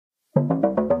You're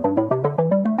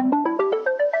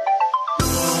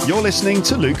listening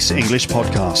to Luke's English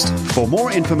Podcast. For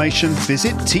more information,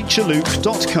 visit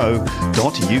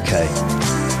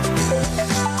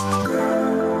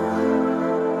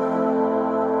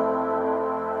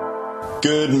teacherluke.co.uk.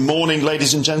 Good morning,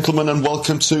 ladies and gentlemen, and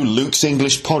welcome to Luke's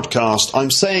English Podcast. I'm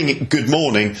saying good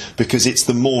morning because it's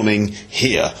the morning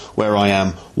here where I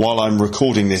am while I'm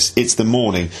recording this. It's the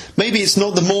morning. Maybe it's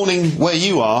not the morning where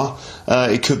you are.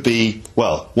 It could be,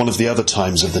 well, one of the other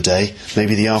times of the day,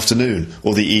 maybe the afternoon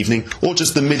or the evening or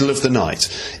just the middle of the night.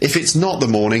 If it's not the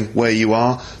morning where you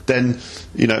are, then,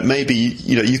 maybe,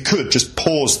 you could just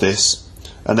pause this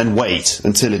and then wait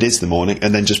until it is the morning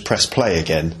and then just press play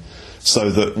again.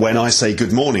 So that when I say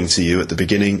good morning to you at the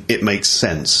beginning, it makes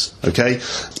sense, okay?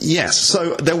 Yes,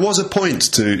 so there was a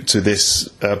point to this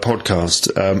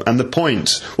podcast, and the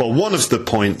point, well, one of the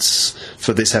points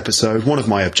for this episode, one of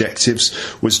my objectives,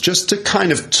 was just to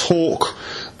kind of talk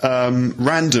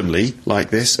randomly like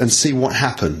this and see what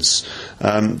happens.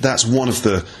 That's one of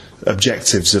the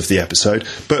objectives of the episode,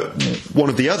 but one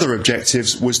of the other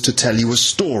objectives was to tell you a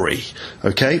story,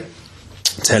 okay?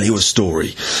 Tell you a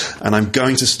story, and I'm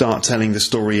going to start telling the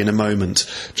story in a moment.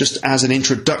 Just as an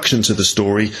introduction to the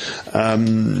story,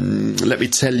 let me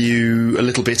tell you a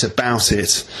little bit about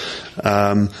it.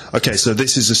 Okay, so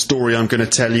this is a story I'm going to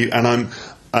tell you, and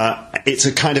it's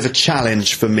a kind of a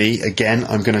challenge for me. Again,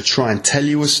 I'm going to try and tell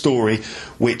you a story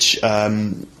which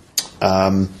I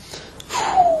tell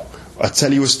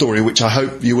you a story which I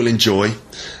hope you will enjoy.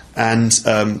 And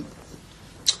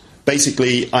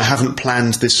basically, I haven't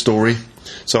planned this story.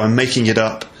 So I'm making it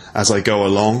up as I go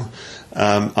along.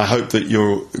 I hope that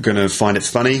you're going to find it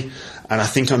funny. And I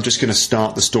think I'm just going to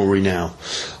start the story now.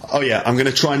 Oh yeah, I'm going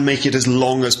to try and make it as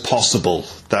long as possible.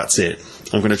 That's it.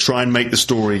 I'm going to try and make the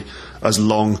story as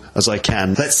long as I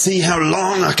can. Let's see how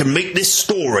long I can make this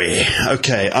story.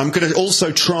 Okay, I'm going to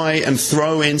also try and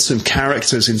throw in some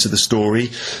characters into the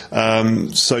story.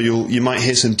 So you might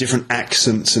hear some different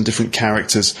accents and different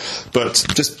characters. But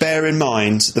just bear in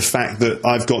mind the fact that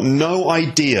I've got no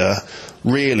idea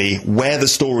really where the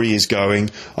story is going.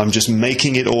 I'm just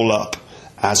making it all up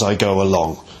as I go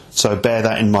along. So bear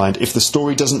that in mind. If the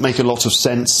story doesn't make a lot of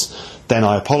sense, then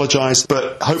I apologise,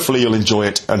 but hopefully you'll enjoy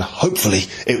it, and hopefully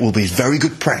it will be very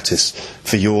good practice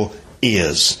for your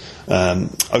ears.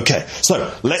 Okay,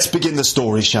 so let's begin the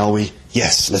story, shall we?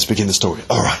 Yes, let's begin the story.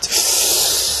 All right.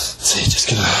 See, just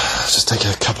take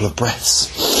a couple of breaths.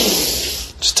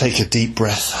 Just take a deep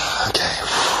breath. Okay.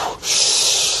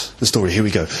 The story, here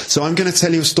we go. So I'm going to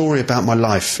tell you a story about my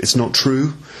life. It's not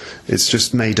true. It's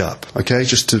just made up, okay?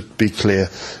 Just to be clear,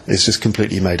 it's just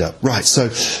completely made up. Right, so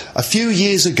a few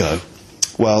years ago,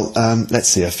 I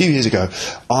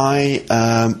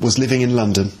was living in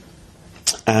London,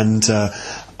 and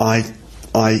I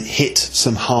hit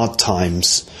some hard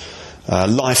times.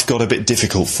 Life got a bit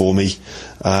difficult for me.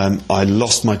 I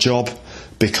lost my job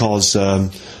because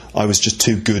I was just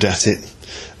too good at it.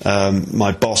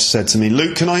 My boss said to me,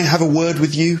 "Luke, can I have a word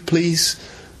with you, please?"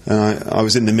 And I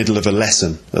was in the middle of a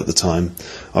lesson at the time.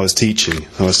 I was teaching.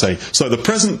 I was saying, so the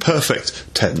present perfect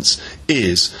tense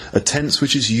is a tense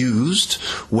which is used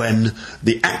when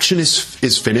the action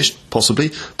is finished, possibly,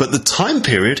 but the time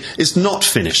period is not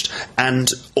finished.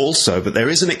 And also, but there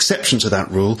is an exception to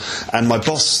that rule, and my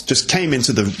boss just came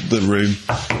into the room.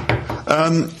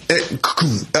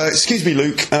 Excuse me,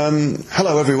 Luke.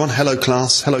 Hello, everyone. Hello,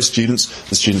 class. Hello, students.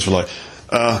 The students were like,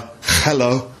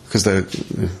 hello. Because they're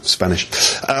Spanish.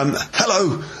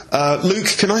 Hello, Luke,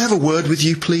 can I have a word with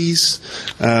you, please?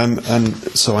 And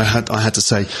so I had to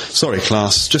say, sorry,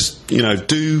 class, just,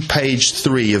 do page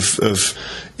 3 of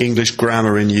English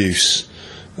grammar in use.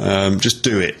 Just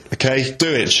do it, okay?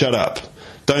 Do it, shut up.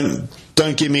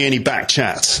 Don't give me any back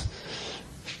chat.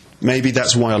 Maybe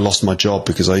that's why I lost my job,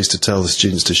 because I used to tell the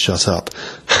students to shut up.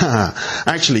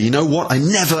 Actually, you know what? I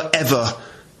never, ever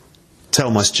tell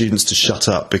my students to shut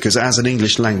up, because as an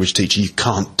English language teacher you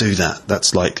can't do that.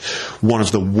 That's like one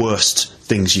of the worst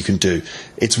things you can do.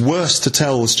 It's worse to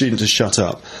tell the student to shut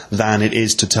up than it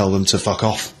is to tell them to fuck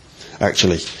off,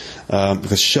 actually,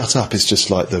 because shut up is just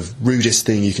like the rudest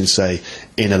thing you can say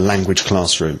in a language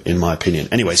classroom, in my opinion.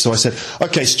 Anyway, so I said,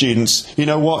 okay, students, you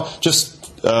know what, just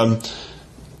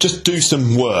do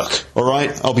some work, all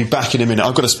right? I'll be back in a minute.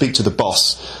 I've got to speak to the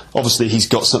boss. Obviously, he's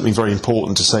got something very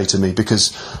important to say to me,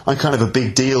 because I'm kind of a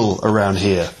big deal around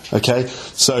here, okay?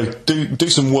 So do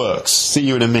some work. See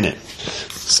you in a minute.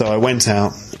 So I went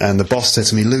out, and the boss said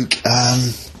to me, Luke,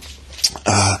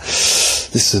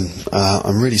 listen,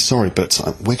 I'm really sorry, but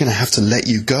we're going to have to let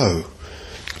you go.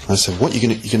 I said, what, you're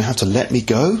going to have to let me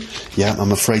go? Yeah,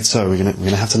 I'm afraid so. We're going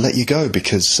to have to let you go,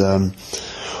 because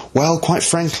Well, quite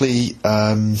frankly,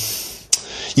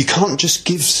 you can't just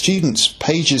give students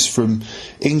pages from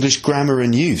English grammar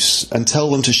and use and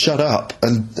tell them to shut up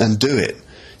and do it.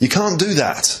 You can't do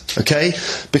that, okay?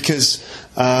 Because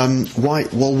why?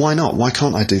 Well, why not? Why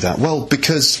can't I do that? Well,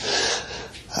 because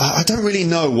I don't really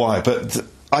know why, but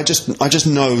I just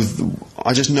know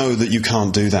that you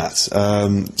can't do that.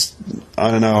 I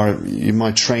don't know.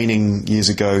 My training years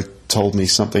ago told me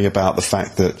something about the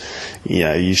fact that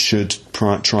you should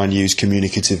try and use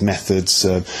communicative methods.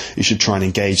 You should try and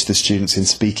engage the students in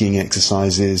speaking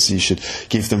exercises. You should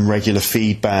give them regular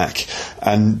feedback,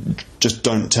 and just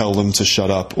don't tell them to shut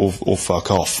up or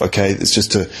fuck off. Okay, it's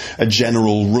just a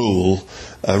general rule,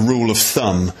 a rule of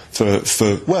thumb for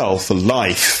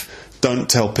life. Don't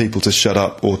tell people to shut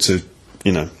up or to,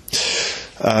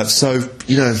 So,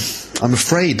 I'm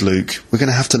afraid, Luke, we're going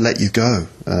to have to let you go.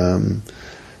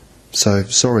 So,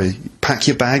 sorry. Pack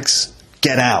your bags.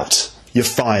 Get out. You're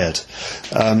fired.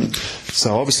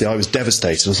 So, obviously, I was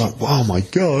devastated. I was like, oh, my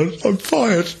God, I'm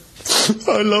fired.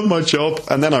 I love my job.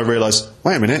 And then I realised,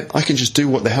 wait a minute, I can just do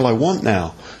what the hell I want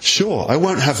now. Sure, I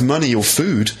won't have money or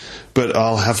food, but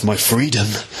I'll have my freedom.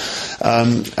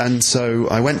 And so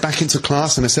I went back into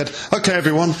class and I said, okay,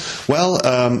 everyone, well,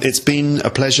 it's been a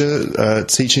pleasure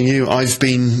teaching you. I've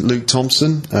been Luke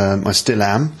Thompson. I still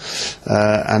am.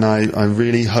 And I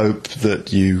really hope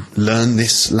that you learn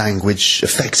this language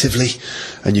effectively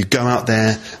and you go out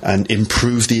there and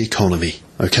improve the economy.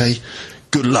 Okay?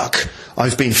 Good luck.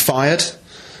 I've been fired.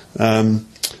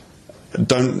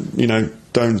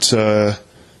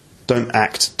 Don't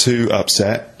act too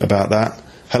upset about that.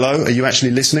 Hello, are you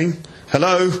actually listening?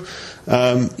 Hello?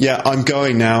 Yeah, I'm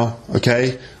going now.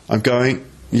 Okay, I'm going.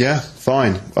 Yeah,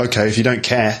 fine. Okay, if you don't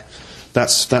care,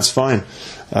 that's fine.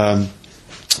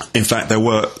 In fact,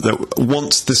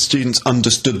 once the students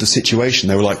understood the situation,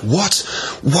 they were like, "What?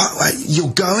 What?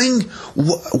 You're going?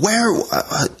 Where?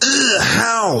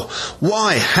 How?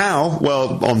 Why? How?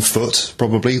 Well, on foot,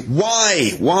 probably.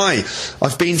 Why?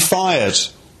 I've been fired.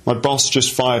 My boss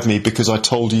just fired me because I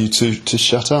told you to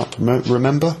shut up.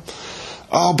 Remember?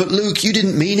 Oh, but Luke, you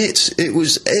didn't mean it. It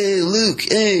was, hey, Luke,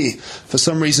 hey. For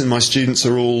some reason, my students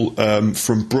are all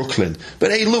from Brooklyn.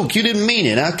 But hey, Luke, you didn't mean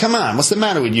it. Now, come on, what's the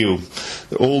matter with you?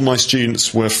 All my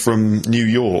students were from New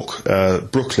York,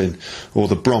 Brooklyn, or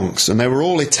the Bronx, and they were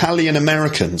all Italian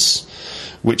Americans,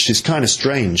 which is kind of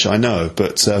strange, I know,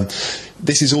 but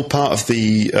this is all part of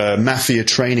the mafia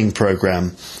training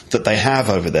program that they have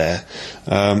over there.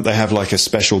 They have like a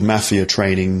special mafia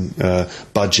training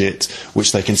budget,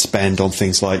 which they can spend on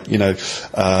things like,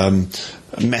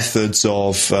 methods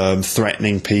of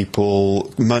threatening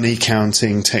people, money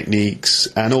counting techniques,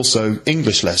 and also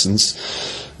English lessons.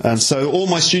 And so all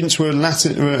my students were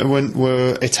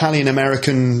Italian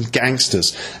American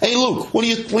gangsters. Hey, look, what are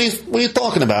you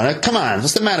talking about? Come on,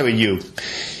 what's the matter with you?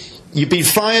 You've been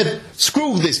fired?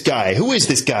 Screw this guy. Who is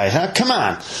this guy? Huh? Come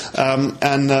on.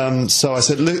 So I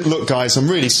said, look, guys, I'm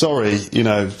really sorry.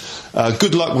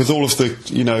 Good luck with all of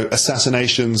the,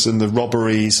 assassinations and the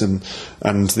robberies and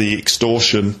the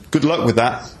extortion. Good luck with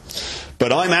that.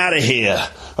 But I'm out of here.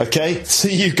 Okay?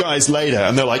 See you guys later.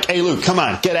 And they're like, hey, Luke, come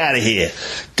on, get out of here.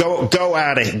 Go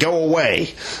out of here. Go away.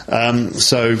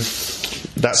 So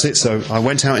that's it. So I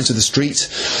went out into the street,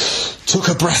 took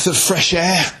a breath of fresh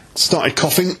air, started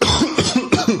coughing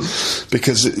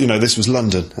because, this was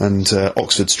London and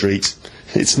Oxford Street.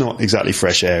 It's not exactly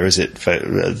fresh air, is it?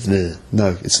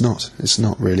 No, it's not. It's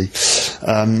not really.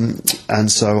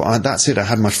 And so that's it. I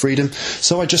had my freedom.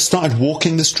 So I just started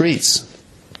walking the streets.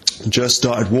 Just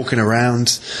started walking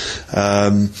around,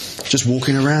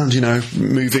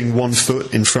 moving one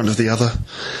foot in front of the other,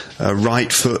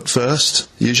 right foot first,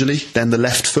 usually, then the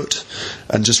left foot,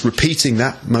 and just repeating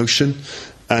that motion.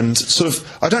 And sort of,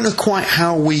 I don't know quite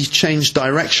how we change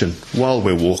direction while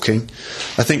we're walking.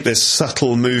 I think there's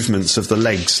subtle movements of the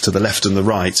legs to the left and the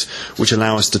right, which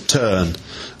allow us to turn.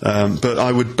 But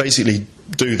I would basically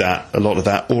do that, a lot of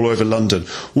that, all over London,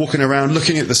 walking around,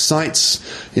 looking at the sights.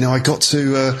 I got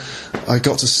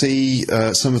to see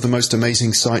some of the most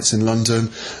amazing sights in London.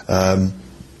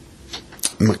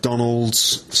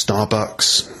 McDonald's,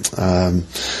 Starbucks,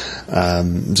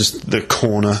 just the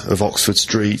corner of Oxford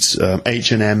Street,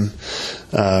 H&M,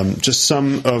 just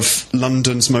some of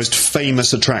London's most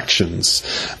famous attractions.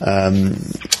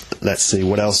 Let's see,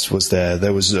 what else was there?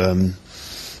 There was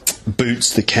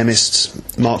Boots, the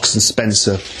chemist, Marks and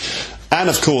Spencer, and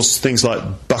of course things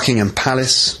like Buckingham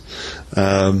Palace,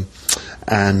 and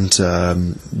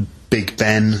Big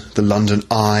Ben, the London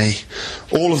Eye,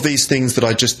 all of these things that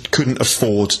I just couldn't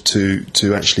afford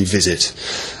to actually visit.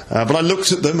 But I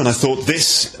looked at them and I thought,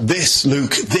 this,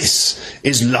 Luke, this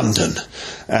is London.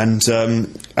 And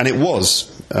it was,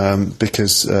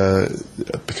 because I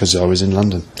was in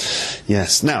London.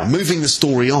 Yes. Now, moving the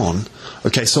story on.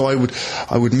 Okay, so I would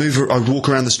walk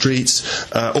around the streets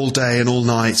all day and all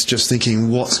night, just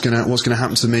thinking, what's gonna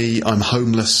happen to me? I'm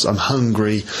homeless. I'm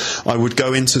hungry. I would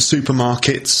go into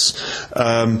supermarkets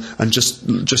and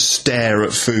just stare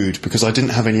at food, because I didn't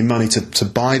have any money to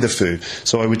buy the food.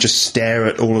 So I would just stare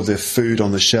at all of the food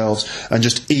on the shelves and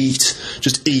just eat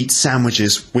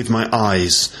sandwiches with my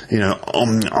eyes.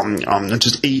 And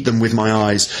just eat them with my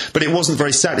eyes. But it wasn't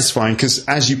very satisfying, because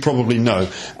as you probably know,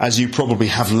 as you probably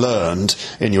have learned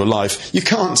in your life, you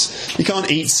can't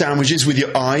eat sandwiches with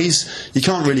your eyes. You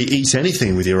can't really eat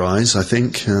anything with your eyes, I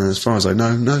think, as far as I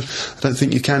know. No, I don't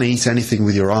think you can eat anything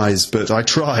with your eyes, but I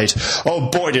tried. Oh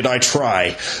boy, did I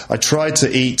try. I tried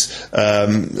to eat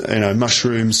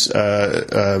mushrooms,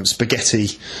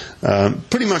 spaghetti,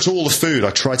 pretty much all the food. I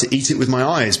tried to eat it with my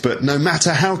eyes, but no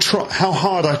matter how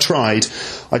hard I tried,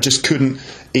 I just couldn't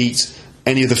eat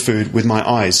any of the food with my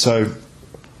eyes. So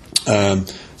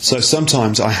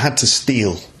sometimes I had to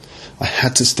steal. I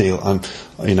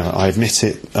admit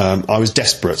it. I was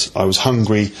desperate. I was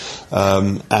hungry, so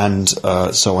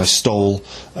I stole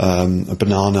a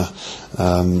banana,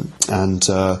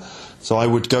 so I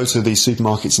would go to these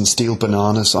supermarkets and steal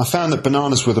bananas. I found that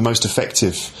bananas were the most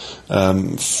effective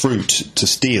fruit to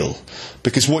steal,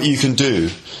 because what you can do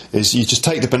is you just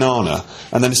take the banana,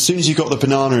 and then as soon as you've got the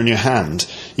banana in your hand,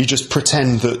 you just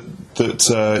pretend that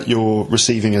you're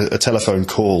receiving a telephone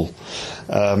call.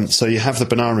 So you have the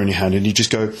banana in your hand and you just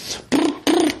go,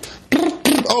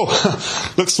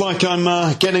 oh, looks like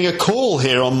I'm getting a call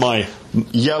here on my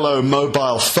yellow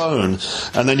mobile phone.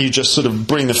 And then you just sort of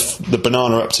bring the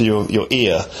banana up to your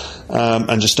ear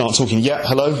and just start talking. Yeah,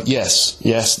 hello? Yes,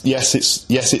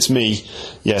 it's me.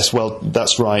 Yes, well,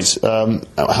 that's right.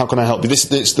 How can I help you?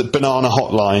 It's the banana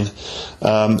hotline.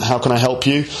 How can I help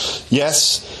you?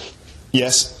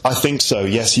 Yes, I think so.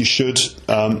 Yes, you should.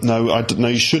 No,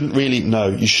 you shouldn't really. No,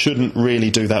 you shouldn't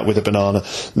really do that with a banana.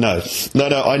 No.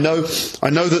 I know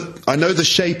the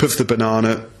shape of the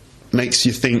banana makes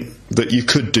you think that you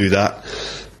could do that,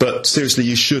 but seriously,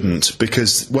 you shouldn't,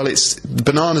 because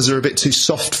bananas are a bit too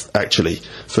soft actually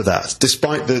for that.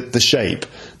 Despite the shape,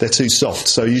 they're too soft,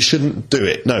 so you shouldn't do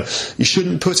it. No, you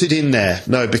shouldn't put it in there.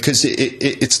 No, because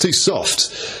it's too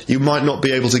soft. You might not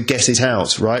be able to get it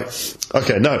out, right?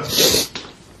 Okay, no,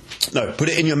 put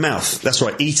it in your mouth. That's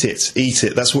right, eat it.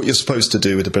 That's what you're supposed to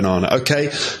do with a banana. Okay,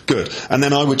 good. And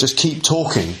then I would just keep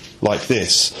talking like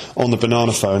this on the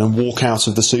banana phone and walk out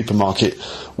of the supermarket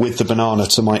with the banana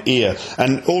to my ear.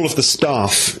 And all of the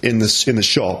staff in the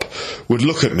shop would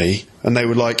look at me and they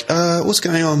were like, what's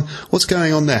going on? What's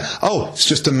going on there? Oh, it's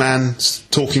just a man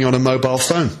talking on a mobile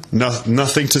phone.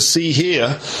 Nothing to see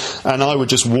here. And I would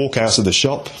just walk out of the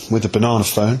shop with the banana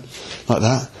phone like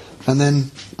that. And then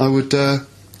I would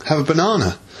have a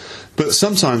banana. But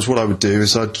sometimes what I would do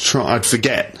is I'd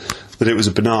forget that it was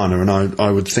a banana, and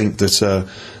I would think that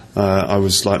I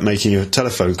was like making a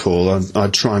telephone call.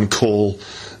 I'd try and call,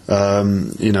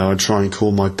 I'd try and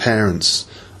call my parents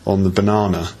on the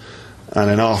banana. And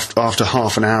then after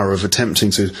half an hour of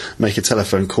attempting to make a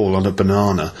telephone call on a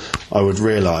banana, I would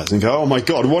realise and go, "Oh my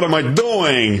God, what am I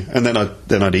doing?" And then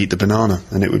I'd eat the banana,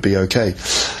 and it would be okay.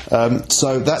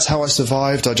 So that's how I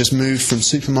survived. I just moved from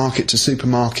supermarket to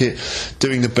supermarket,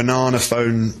 doing the banana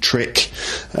phone trick,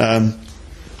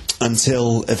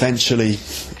 until eventually,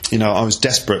 I was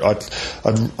desperate.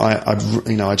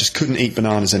 I just couldn't eat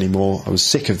bananas anymore. I was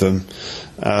sick of them.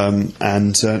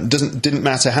 Didn't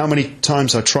matter how many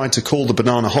times I tried to call the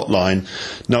banana hotline,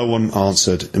 no one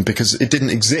answered, and because it didn't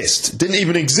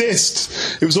even exist.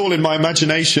 It was all in my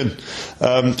imagination.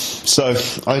 So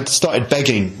I started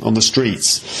begging on the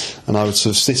streets, and I would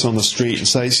sort of sit on the street and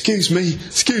say, excuse me,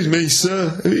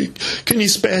 sir, can you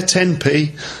spare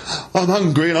 10p? I'm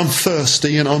hungry and I'm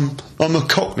thirsty, and I'm a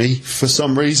Cockney for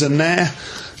some reason there.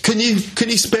 Can you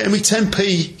spare me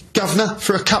 10p, governor,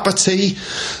 for a cup of tea?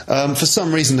 For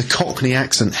some reason, the Cockney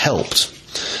accent helped.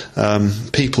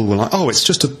 People were like, "Oh, it's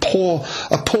just a poor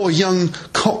young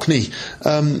Cockney,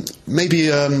 maybe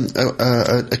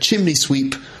a chimney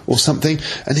sweep or something,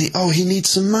 and he needs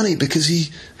some money because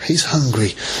he's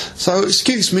hungry. So,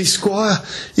 excuse me, Squire,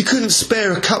 you couldn't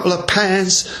spare a couple of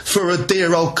pounds for a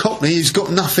dear old Cockney who's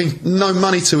got no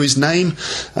money to his name?"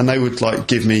 And they would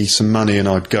give me some money, and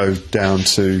I'd go down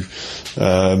to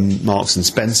Marks and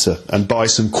Spencer and buy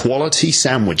some quality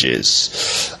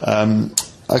sandwiches.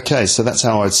 Okay, so that's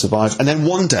how I'd survive. And then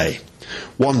one day,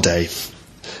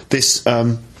 this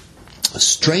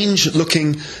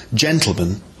strange-looking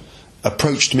gentleman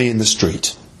approached me in the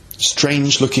street.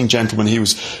 Strange-looking gentleman. He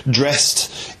was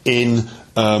dressed in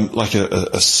like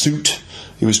a suit.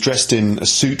 He was dressed in a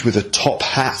suit with a top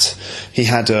hat. He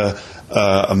had a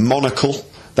monocle.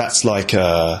 That's like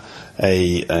a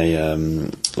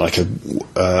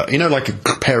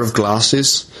pair of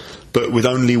glasses, but with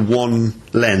only one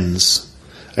lens,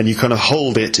 and you kind of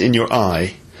hold it in your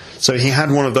eye. So he had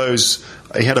one of those.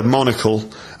 He had a monocle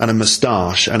and a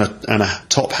moustache and a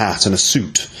top hat and a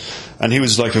suit, and he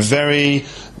was like a very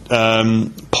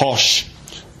posh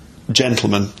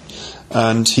gentleman.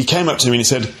 And he came up to me and he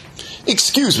said,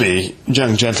 "Excuse me,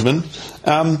 young gentleman,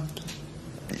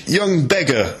 young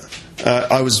beggar."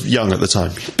 I was young at the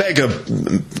time. Beggar,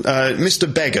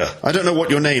 Mr. Beggar. I don't know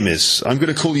what your name is. I'm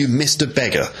going to call you Mr.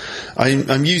 Beggar.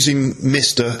 I'm using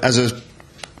Mr. as a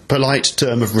polite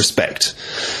term of respect.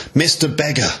 Mr.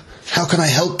 Beggar, how can I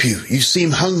help you? You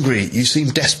seem hungry. You seem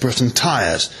desperate and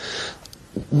tired.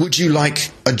 Would you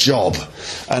like a job?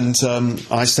 And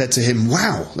I said to him,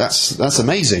 "Wow, that's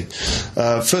amazing.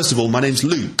 First of all, my name's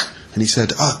Luke." And he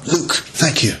said, "Oh, Luke,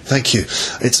 thank you.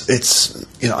 It's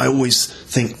I always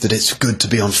think that it's good to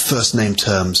be on first name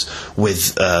terms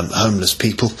with homeless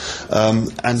people."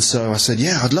 And so I said,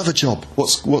 "Yeah, I'd love a job.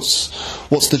 What's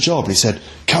the job?" And he said,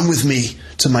 "Come with me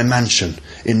to my mansion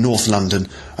in North London,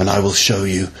 and I will show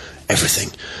you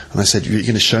everything." And I said, "You're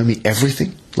going to show me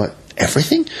everything? Like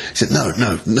everything?" He said, No,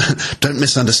 don't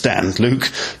misunderstand, Luke.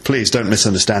 Please don't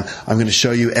misunderstand. I'm going to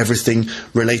show you everything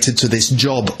related to this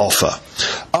job offer."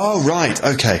 "Oh, right,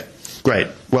 okay, great.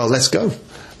 Well, let's go.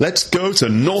 Let's go to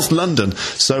North London."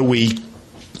 So we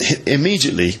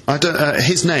immediately,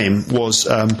 his name was,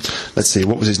 let's see,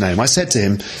 what was his name? I said to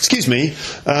him, "Excuse me,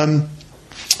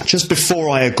 just before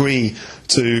I agree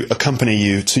to accompany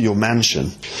you to your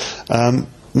mansion,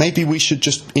 maybe we should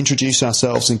just introduce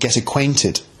ourselves and get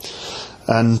acquainted.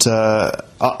 And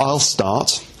I'll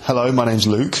start. Hello, my name's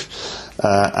Luke,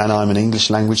 and I'm an English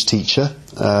language teacher.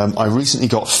 I recently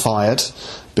got fired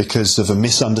because of a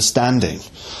misunderstanding.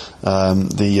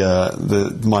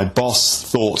 My boss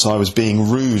thought I was being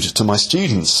rude to my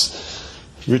students.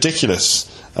 Ridiculous.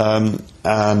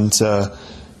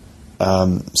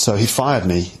 So he fired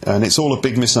me, and it's all a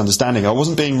big misunderstanding. I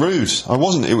wasn't being rude. I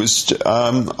wasn't. It was.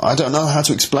 I don't know how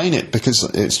to explain it because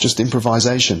it's just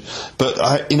improvisation. But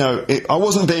I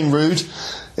wasn't being rude.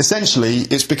 Essentially,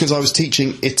 it's because I was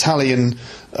teaching Italian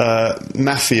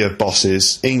mafia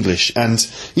bosses English, and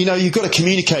you've got to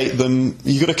communicate them.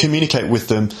 You've got to communicate with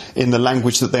them in the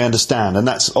language that they understand, and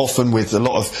that's often with a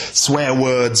lot of swear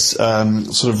words,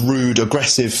 sort of rude,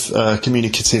 aggressive,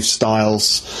 communicative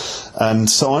styles. And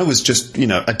so I was just,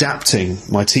 adapting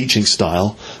my teaching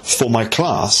style for my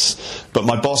class, but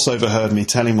my boss overheard me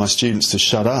telling my students to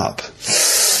shut up,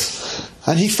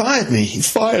 and he fired me. He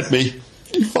fired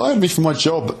me from my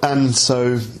job, and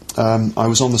so I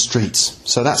was on the streets.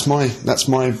 So that's my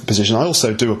position. I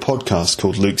also do a podcast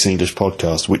called Luke's English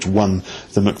Podcast, which won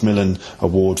the Macmillan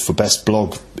Award for Best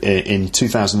Blog in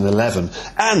 2011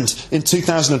 and in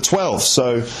 2012.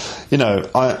 So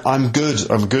I'm good.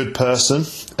 I'm a good person,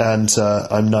 and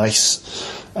I'm nice,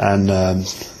 and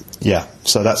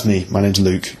so that's me. My name's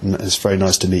Luke. It's very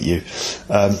nice to meet you.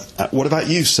 What about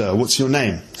you, sir? What's your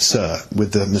name, sir,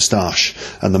 with the moustache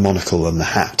and the monocle and the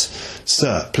hat?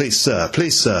 Sir, please, sir.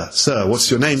 Please, sir. Sir,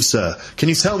 what's your name, sir? Can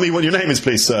you tell me what your name is,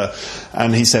 please, sir?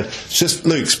 And he said, "Just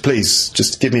Luke's, please.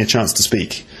 Just give me a chance to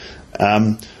speak."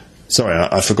 Sorry,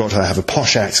 I forgot I have a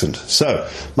posh accent. So,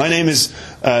 my name is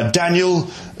Daniel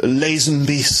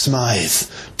Lazenby Smythe.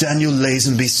 Daniel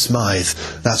Lazenby Smythe.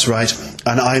 That's right.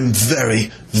 And I'm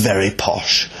very, very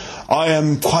posh. I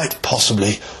am quite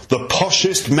possibly the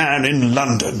poshest man in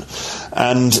London.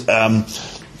 And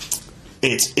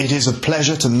it is a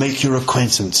pleasure to make your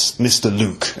acquaintance, Mr.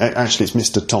 Luke. Actually, it's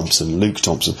Mr. Thompson, Luke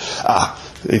Thompson.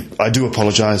 I do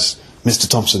apologise. Mr.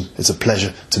 Thompson, it's a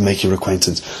pleasure to make your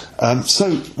acquaintance.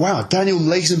 Wow, Daniel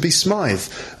Lazenby Smythe.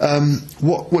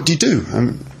 What do you do?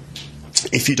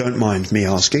 If you don't mind me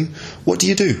asking, what do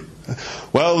you do?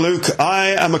 Well, Luke, I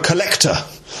am a collector.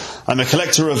 I'm a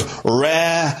collector of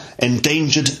rare,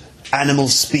 endangered animal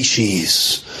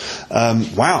species.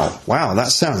 Wow,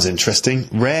 that sounds interesting.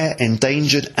 Rare,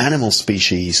 endangered animal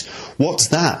species. What's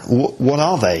that? What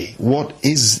are they? What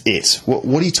is it?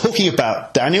 What are you talking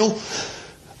about, Daniel?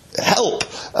 Help!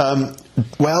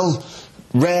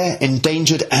 Rare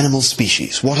endangered animal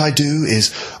species. What I do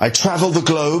is I travel the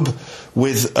globe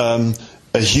with a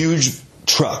huge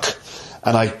truck,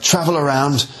 and I travel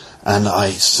around and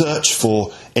I search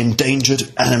for endangered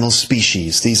animal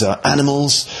species. These are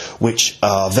animals which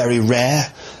are very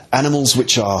rare, animals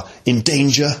which are in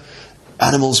danger,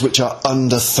 animals which are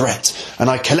under threat, and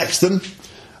I collect them.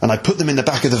 and I put them in the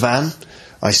back of the van,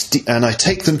 and I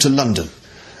take them to London,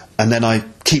 and then I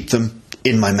keep them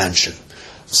in my mansion.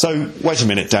 So, wait a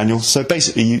minute, Daniel. So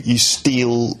basically you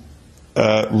steal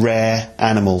rare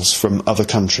animals from other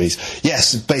countries.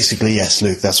 Yes, basically, yes,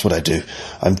 Luke, that's what I do.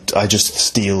 I just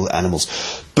steal animals.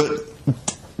 But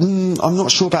I'm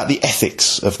not sure about the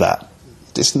ethics of that.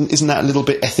 Isn't that a little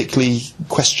bit ethically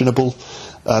questionable?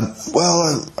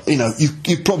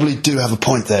 You probably do have a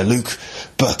point there, Luke,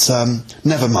 but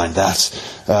never mind that.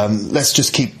 Let's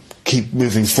just keep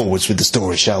moving forwards with the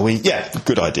story, shall we? Yeah,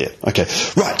 good idea. Okay,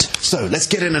 right, so let's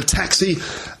get in a taxi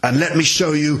and let me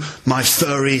show you my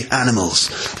furry animals.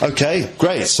 Okay,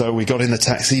 great, so we got in the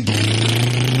taxi.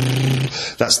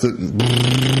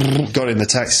 Got in the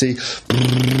taxi,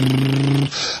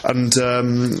 and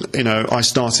I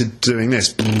started doing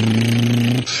this,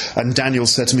 and Daniel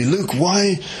said to me, Luke,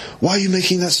 why are you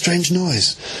making that strange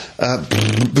noise?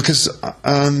 Because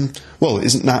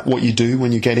isn't that what you do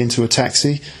when you get into a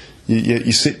taxi?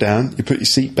 You sit down, you put your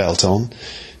seatbelt on,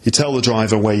 you tell the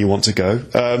driver where you want to go.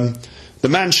 The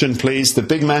mansion, please, the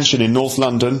big mansion in North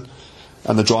London.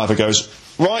 And the driver goes,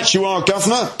 right, you are,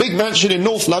 Governor, big mansion in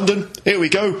North London, here we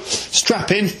go,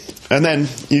 strap in. And then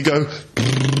you go,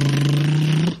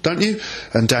 don't you?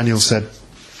 And Daniel said,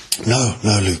 no,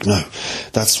 Luke, no,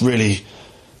 that's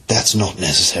not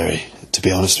necessary, to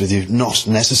be honest with you, not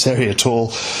necessary at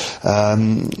all.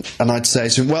 And I'd say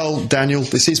to him, well, Daniel,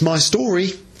 this is my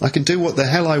story. I can do what the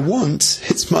hell I want.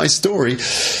 It's my story.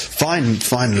 Fine,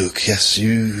 Luke. Yes,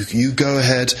 you go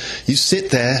ahead. You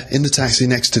sit there in the taxi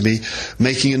next to me,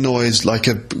 making a noise like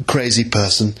a crazy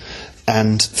person.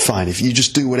 And fine, if you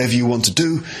just do whatever you want to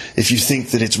do, if you think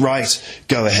that it's right,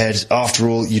 go ahead. After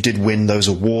all, you did win those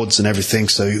awards and everything,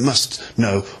 so you must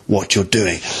know what you're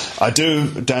doing. I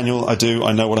do, Daniel, I do.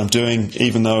 I know what I'm doing,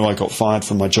 even though I got fired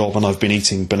from my job and I've been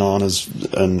eating bananas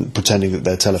and pretending that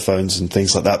they're telephones and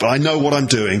things like that. But I know what I'm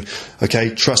doing, okay?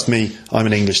 Trust me, I'm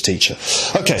an English teacher.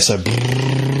 Okay, so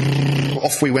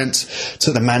off we went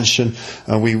to the mansion.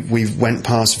 We went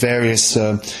past various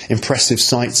impressive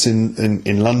sites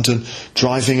in London.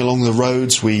 Driving along the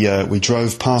roads, we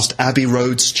drove past Abbey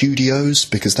Road Studios,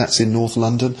 because that's in North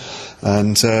London.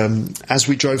 And as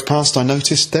we drove past, I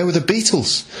noticed there were the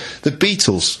Beatles. The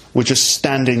Beatles were just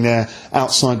standing there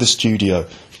outside the studio.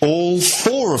 All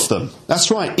four of them. That's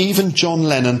right, even John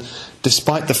Lennon,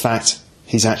 despite the fact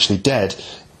he's actually dead,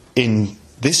 in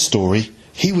this story,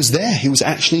 he was there. He was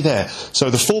actually there. So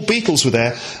the four Beatles were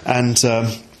there, and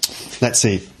let's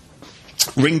see.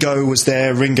 Ringo was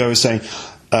there. Ringo was saying,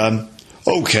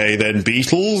 OK then,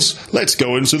 Beatles, let's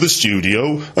go into the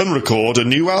studio and record a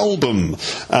new album.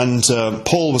 And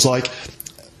Paul was like,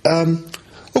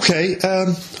 OK,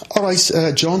 all right,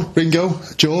 John, Ringo,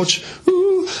 George,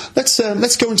 let's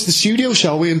go into the studio,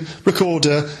 shall we, and record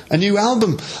a new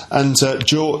album. And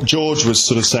George was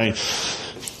sort of saying,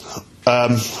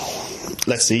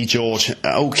 let's see, George.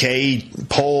 OK,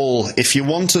 Paul, if you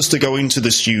want us to go into the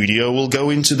studio, we'll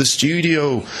go into the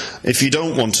studio. If you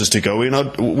don't want us to go in,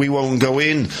 we won't go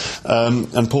in.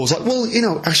 And Paul's like, well,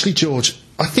 actually, George,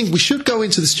 I think we should go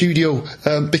into the studio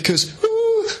because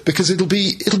it'll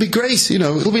be great,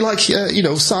 it'll be like,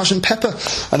 Sergeant Pepper.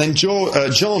 And then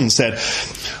John said,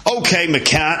 OK,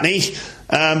 McCartney,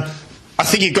 I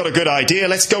think you've got a good idea.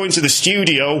 Let's go into the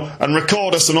studio and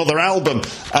record us another album.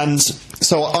 And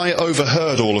so I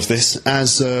overheard all of this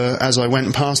as I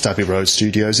went past Abbey Road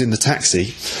Studios in the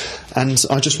taxi, and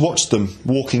I just watched them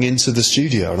walking into the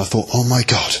studio, and I thought, oh my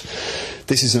God,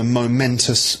 this is a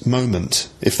momentous moment,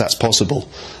 if that's possible.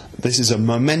 This is a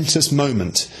momentous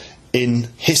moment in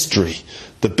history.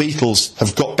 The Beatles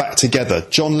have got back together.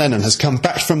 John Lennon has come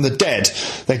back from the dead.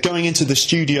 They're going into the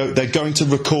studio. They're going to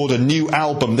record a new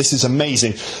album. This is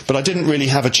amazing. But I didn't really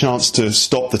have a chance to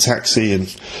stop the taxi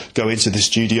and go into the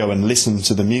studio and listen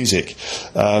to the music.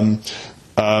 But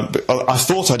I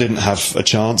thought I didn't have a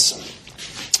chance.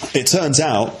 It turns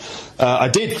out I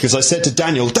did, because I said to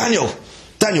Daniel,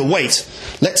 wait,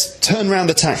 let's turn round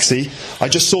the taxi. I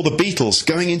just saw the Beatles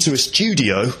going into a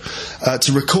studio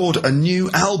to record a new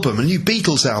album, a new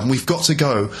Beatles album. We've got to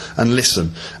go and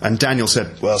listen. And Daniel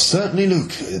said, well, certainly,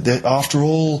 Luke, after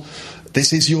all,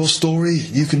 this is your story.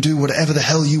 You can do whatever the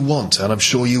hell you want, and I'm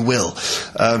sure you will.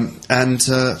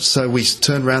 So we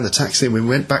turned around the taxi and we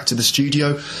went back to the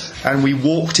studio, and we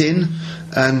walked in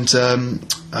and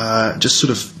just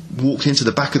sort of walked into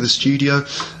the back of the studio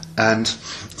and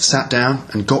sat down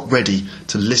and got ready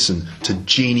to listen to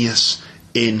genius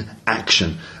in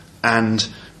action. And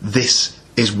this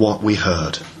is what we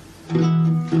heard.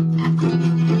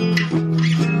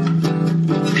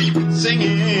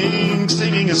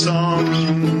 Singing a song.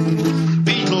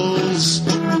 Beatles,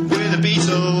 we're the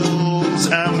Beatles.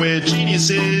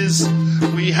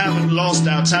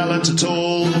 talent at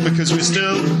all, because we're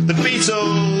still the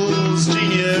Beatles,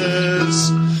 genius.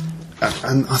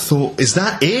 And I thought, is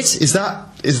that it? Is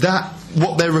that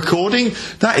what they're recording?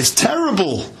 That is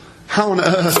terrible. How on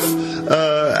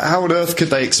earth could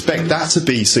they expect that to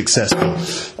be successful?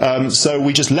 So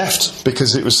we just left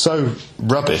because it was so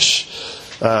rubbish.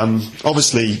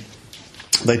 Obviously,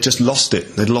 they'd just lost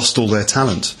it. They'd lost all their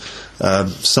talent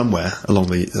somewhere along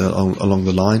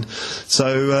the line.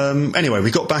 So anyway,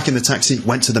 we got back in the taxi,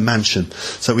 went to the mansion.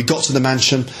 So we got to the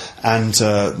mansion, and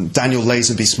Daniel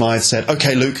Lazenby Smythe said,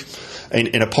 "Okay, Luke,"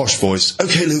 in a posh voice,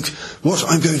 "Okay, Luke, what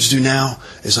I'm going to do now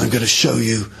is I'm going to show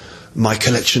you my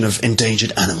collection of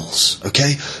endangered animals,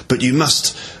 okay? But you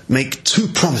must make 2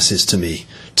 promises to me,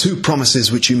 2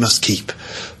 promises which you must keep.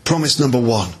 Promise number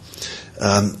 1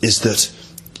 is that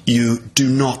you do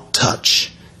not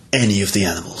touch any of the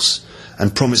animals.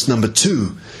 And promise number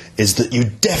 2 is that you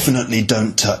definitely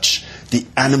don't touch the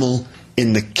animal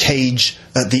in the cage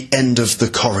at the end of the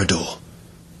corridor,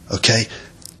 okay?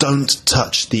 Don't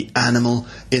touch the animal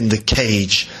in the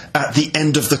cage at the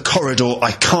end of the corridor.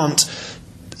 I can't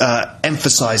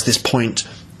emphasize this point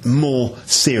more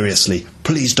seriously.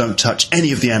 Please don't touch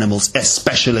any of the animals,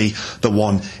 especially the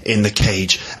one in the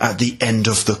cage at the end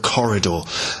of the corridor."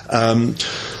 And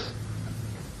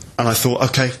I thought,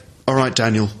 okay, all right,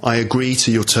 Daniel, I agree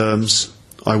to your terms.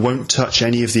 I won't touch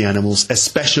any of the animals,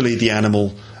 especially the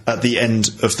animal at the end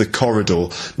of the corridor.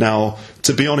 Now,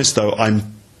 to be honest, though,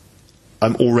 I'm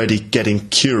already getting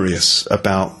curious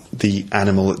about the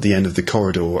animal at the end of the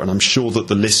corridor, and I'm sure that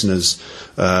the listeners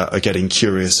are getting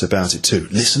curious about it too.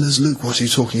 Listeners, Luke, what are you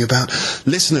talking about?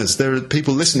 Listeners, there are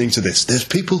people listening to this. There's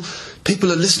people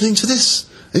are listening to this.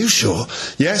 Are you sure?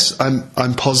 Yes,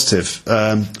 I'm positive.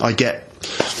 I get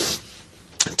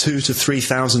 2,000 to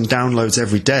 3,000 downloads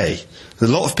every day. A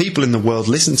lot of people in the world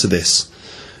listen to this.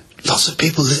 Lots of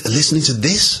people are listening to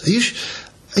this?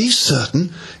 Are you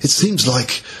certain? It seems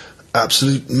like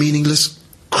absolute meaningless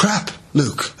crap,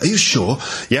 Luke. Are you sure?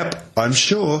 Yep, I'm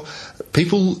sure.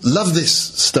 People love this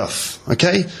stuff,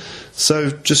 okay? So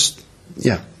just,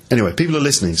 yeah. Anyway, people are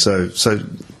listening, so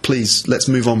please, let's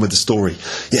move on with the story.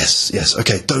 Yes,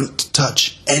 okay, don't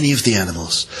touch any of the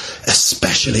animals.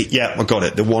 Especially, yeah, I got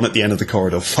it, the one at the end of the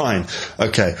corridor. Fine,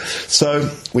 okay.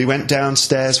 So we went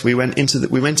downstairs, we went into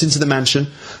the mansion,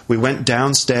 we went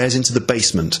downstairs into the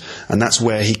basement, and that's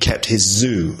where he kept his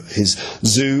zoo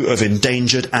of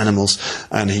endangered animals,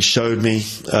 and he showed me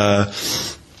all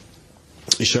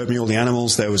the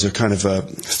animals. There was a kind of a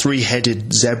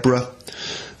three-headed zebra.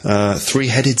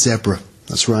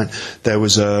 That's right. There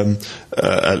was a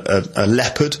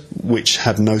leopard which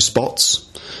had no spots.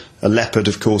 A leopard,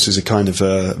 of course, is a kind of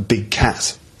a big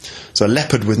cat. So a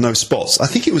leopard with no spots. I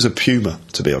think it was a puma,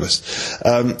 to be honest.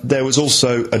 There was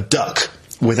also a duck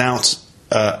without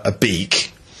a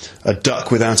beak. A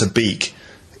duck without a beak.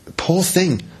 Poor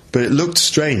thing. But it looked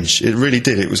strange. It really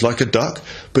did. It was like a duck,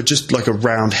 but just like a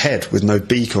round head with no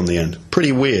beak on the end.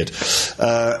 Pretty weird.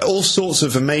 All sorts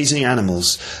of amazing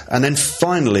animals. And then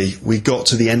finally we got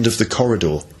to the end of the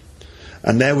corridor.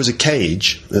 And there was a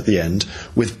cage at the end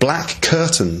with black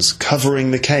curtains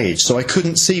covering the cage. So I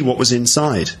couldn't see what was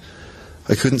inside.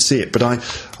 I couldn't see it. But I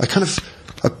kind of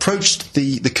approached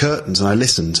the curtains and I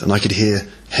listened and I could hear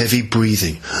heavy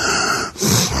breathing.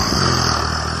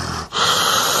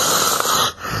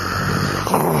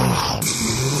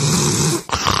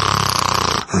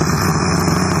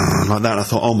 Like that, and I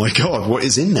thought, oh my God, what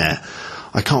is in there?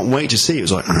 I can't wait to see. It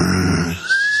was like,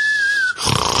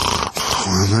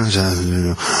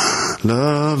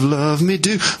 love me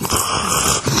do.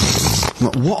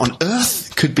 What on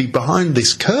earth could be behind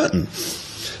this curtain?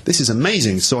 This is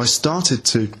amazing. So I started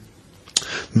to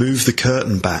move the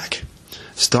curtain back.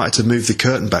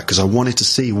 Because I wanted to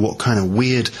see what kind of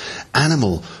weird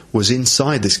animal was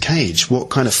inside this cage.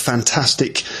 What kind of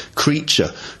fantastic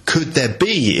creature could there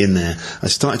be in there? I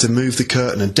started to move the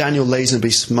curtain, and Daniel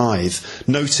Lazenby Smythe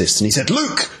noticed, and he said,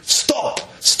 "Luke, stop!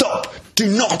 Do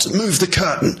not move the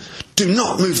curtain! Do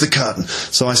not move the curtain!"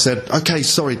 So I said, "Okay,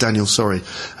 sorry, Daniel, sorry."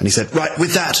 And he said, "Right,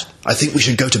 with that, I think we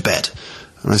should go to bed."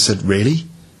 And I said, "Really?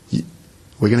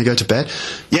 We're going to go to bed?"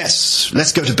 "Yes,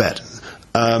 let's go to bed."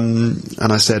 And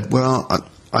I said, "Well,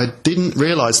 I didn't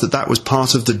realise that was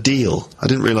part of the deal. I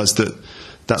didn't realise that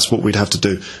that's what we'd have to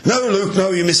do." "No, Luke,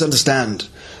 no, you misunderstand.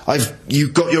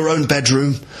 You've got your own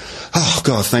bedroom." "Oh,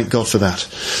 God, thank God for that."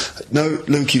 "No,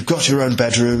 Luke, you've got your own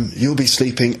bedroom. You'll be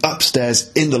sleeping upstairs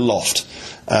in the loft.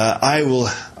 I will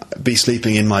be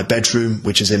sleeping in my bedroom,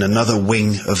 which is in another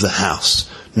wing of the house.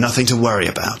 Nothing to worry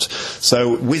about.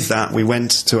 So with that, we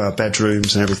went to our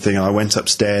bedrooms and everything. I went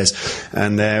upstairs,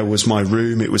 and there was my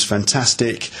room. It was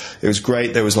fantastic. It was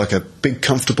great. There was like a big,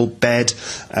 comfortable bed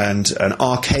and an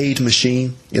arcade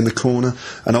machine in the corner,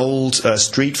 an old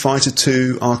Street Fighter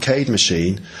 2 arcade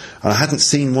machine. And I hadn't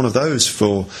seen one of those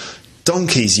for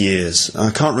donkey's years.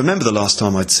 I can't remember the last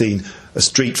time I'd seen a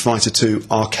Street Fighter 2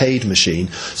 arcade machine.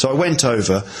 So I went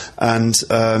over, and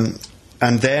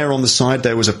there on the side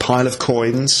there was a pile of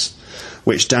coins,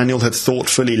 which Daniel had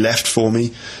thoughtfully left for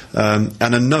me, and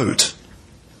a note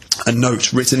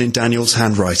written in Daniel's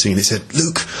handwriting, and it said,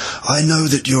 "Luke, I know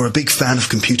that you're a big fan of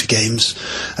computer games,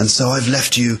 and so I've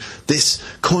left you this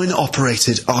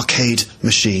coin-operated arcade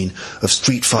machine of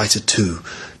Street Fighter 2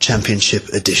 Championship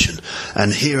Edition,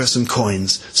 and here are some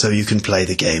coins so you can play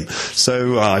the game."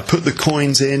 So I put the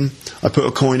coins in. I put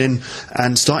a coin in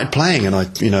and started playing, and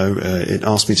it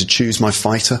asked me to choose my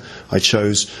fighter. I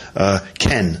chose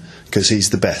Ken, because he's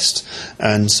the best.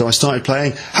 And so I started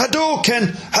playing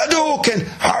Hadouken, Hadouken,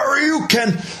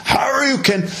 Haryuken,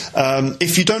 Haryuken.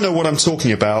 If you don't know what I'm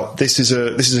talking about, this is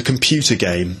a computer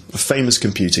game, a famous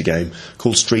computer game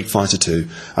called Street Fighter 2.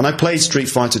 And I played Street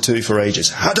Fighter 2 for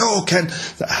ages. Hadouken!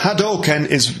 Hadouken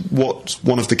is what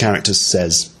one of the characters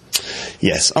says.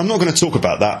 Yes, I'm not going to talk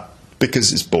about that,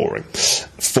 because it's boring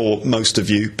for most of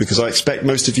you, because I expect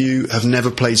most of you have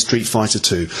never played Street Fighter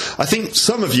 2. I think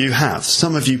some of you have.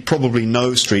 Some of you probably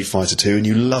know Street Fighter 2 and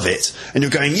you love it. And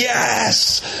you're going,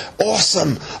 yes!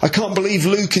 Awesome! I can't believe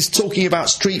Luke is talking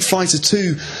about Street Fighter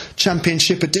 2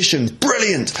 Championship Edition.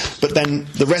 Brilliant! But then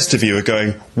the rest of you are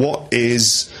going, what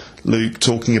is Luke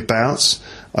talking about?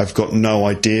 I've got no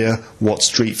idea what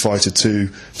Street Fighter 2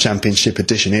 Championship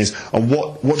Edition is, and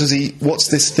what's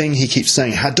this thing he keeps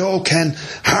saying? Hadouken,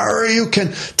 Haryuken,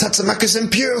 Tatsumaki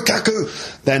Senpyukaku.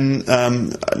 Then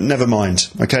never mind.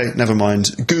 Okay, never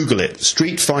mind. Google it.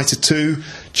 Street Fighter 2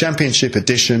 Championship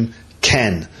Edition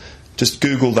Ken. Just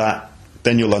Google that.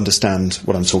 Then you'll understand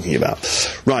what I'm talking about.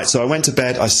 Right, so I went to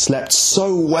bed. I slept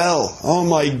so well. Oh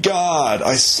my God,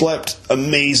 I slept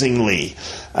amazingly.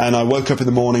 And I woke up in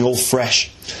the morning all fresh.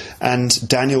 And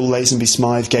Daniel Lazenby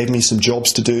Smythe gave me some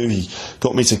jobs to do. He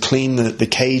got me to clean the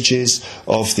cages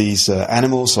of these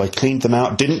animals. So I cleaned them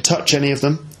out. Didn't touch any of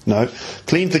them. No.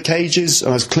 Cleaned the cages.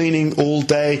 I was cleaning all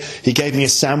day. He gave me a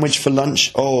sandwich for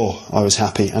lunch. Oh, I was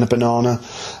happy. And a banana.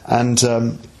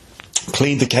 And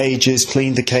cleaned the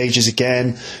cages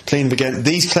again, cleaned them again.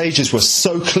 These cages were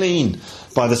so clean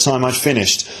by the time I'd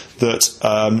finished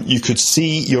that you could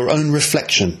see your own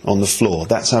reflection on the floor.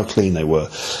 That's how clean they were.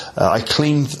 I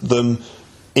cleaned them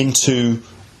into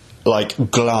like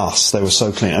glass. They were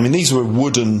so clean. I mean, these were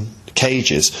wooden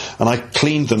cages, and I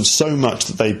cleaned them so much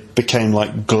that they became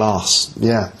like glass.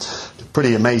 Yeah,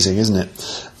 pretty amazing, isn't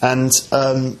it? And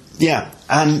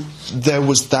and there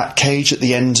was that cage at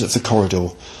the end of the corridor,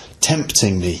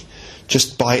 tempting me,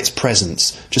 just by its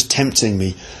presence, just tempting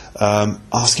me,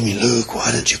 asking me, "Luke,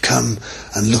 why don't you come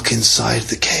and look inside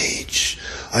the cage?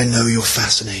 I know you're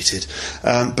fascinated."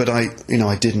 But I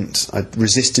didn't. I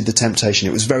resisted the temptation.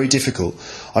 It was very difficult.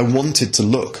 I wanted to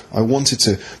look. I wanted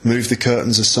to move the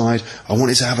curtains aside. I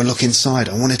wanted to have a look inside.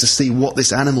 I wanted to see what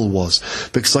this animal was,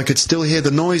 because I could still hear the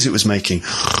noise it was making.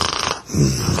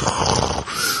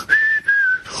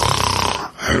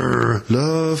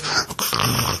 Love.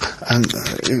 And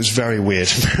it was very weird.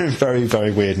 Very,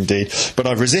 very weird indeed. But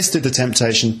I resisted the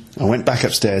temptation. I went back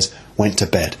upstairs, went to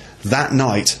bed. That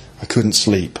night, I couldn't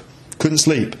sleep. Couldn't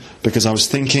sleep because I was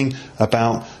thinking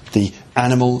about the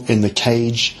animal in the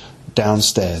cage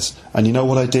downstairs. And you know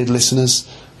what I did, listeners?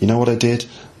 You know what I did?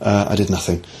 I did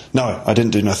nothing. No, I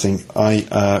didn't do nothing.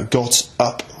 I got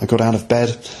up, I got out of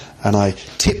bed, and I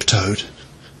tiptoed.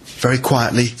 Very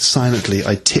quietly, silently,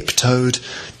 I tiptoed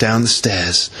down the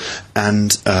stairs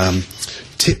and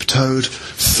tiptoed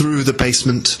through the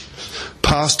basement,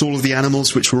 past all of the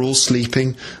animals which were all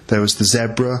sleeping. There was the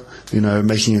zebra,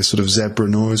 making a sort of zebra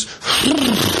noise.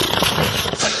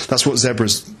 That's what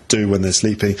zebras do when they're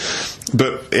sleeping.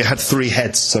 But it had 3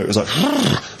 heads, so it was like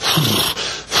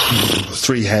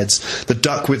 3 heads. The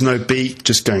duck with no beak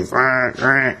just going quack,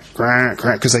 quack, quack,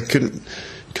 quack, because they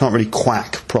can't really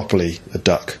quack properly, a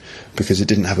duck, because it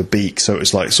didn't have a beak, so it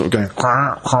was like sort of going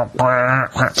quack, quack,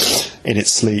 quack, quack, in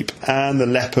its sleep. And the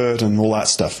leopard and all that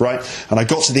stuff, right? And I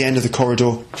got to the end of the corridor,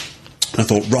 and I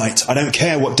thought, right, I don't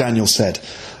care what Daniel said.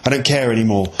 I don't care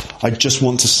anymore. I just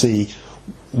want to see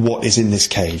what is in this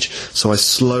cage. So I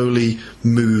slowly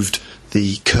moved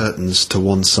the curtains to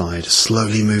one side,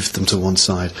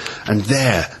 and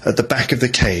there, at the back of the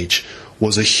cage,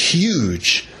 was a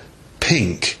huge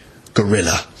pink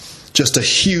gorilla. just a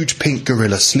huge pink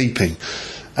gorilla sleeping.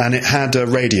 And it had a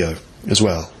radio as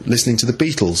well, listening to the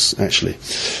Beatles, actually.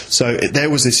 So there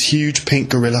was this huge pink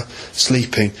gorilla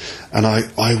sleeping, and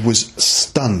I was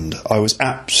stunned. I was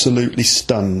absolutely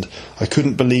stunned. I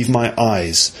couldn't believe my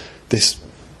eyes. This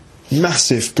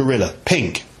massive gorilla,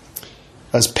 pink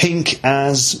as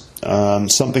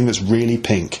something that's really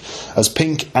pink, as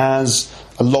pink as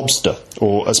a lobster,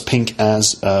 or as pink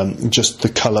as just the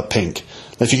colour pink.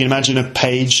 Now, if you can imagine a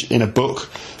page in a book,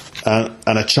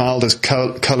 and a child has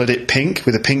coloured it pink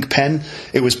with a pink pen,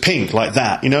 it was pink like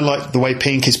that. You know, like the way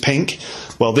pink is pink?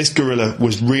 Well, this gorilla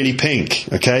was really pink,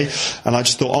 okay? And I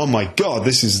just thought, oh my God,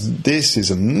 this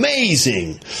is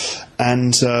amazing.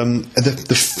 And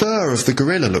the fur of the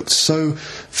gorilla looked so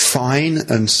fine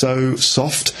and so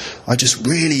soft. I just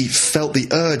really felt the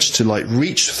urge to like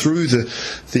reach through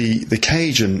the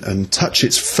cage and touch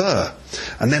its fur.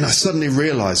 And then I suddenly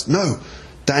realised, no,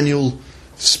 Daniel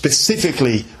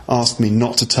specifically asked me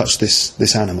not to touch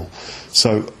this animal.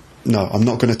 So, no, I'm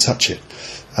not going to touch it.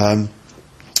 I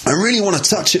really want to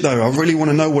touch it, though. I really want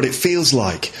to know what it feels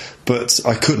like. But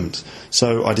I couldn't.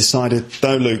 So I decided,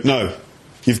 no, Luke, no.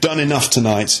 You've done enough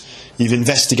tonight. You've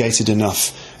investigated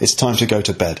enough. It's time to go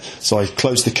to bed. So I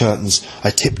closed the curtains.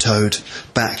 I tiptoed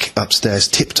back upstairs,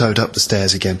 tiptoed up the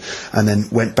stairs again, and then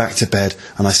went back to bed,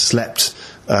 and I slept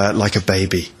like a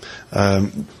baby.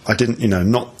 I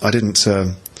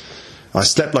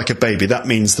slept like a baby. That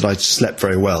means that I slept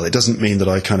very well. It doesn't mean that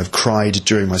I kind of cried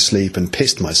during my sleep and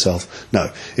pissed myself.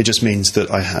 No, it just means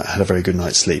that I had a very good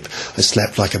night's sleep. I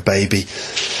slept like a baby.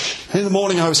 In the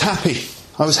morning I was happy.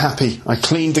 I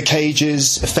cleaned the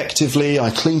cages effectively. I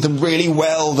cleaned them really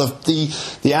well. All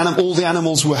the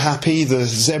animals were happy. The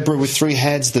zebra with 3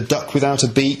 heads, the duck without a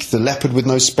beak, the leopard with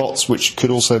no spots, which could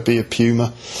also be a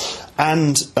puma.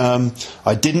 And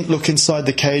I didn't look inside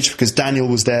the cage because Daniel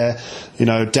was there. You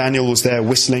know, Daniel was there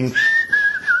whistling.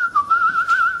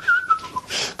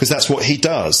 Because that's what he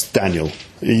does, Daniel.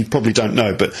 You probably don't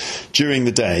know, but during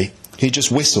the day, he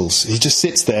just whistles. He just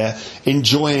sits there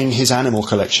enjoying his animal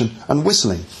collection and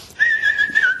whistling.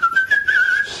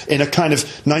 In a kind of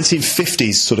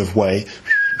 1950s sort of way.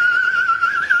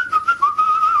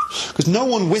 Because no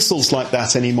one whistles like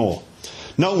that anymore.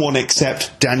 No one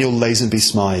except Daniel Lazenby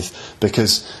Smythe,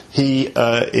 because he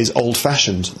is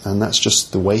old-fashioned, and that's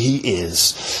just the way he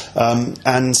is.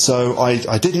 And so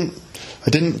I didn't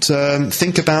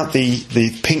think about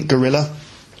the pink gorilla.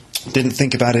 Didn't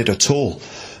think about it at all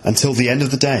until the end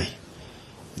of the day.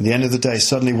 At the end of the day,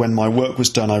 suddenly when my work was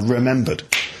done, I remembered,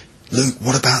 Luke,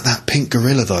 what about that pink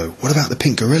gorilla, though? What about the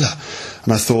pink gorilla?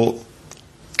 And I thought,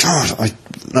 God,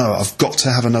 I've got to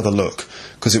have another look,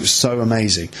 because it was so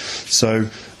amazing. So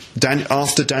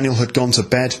after Daniel had gone to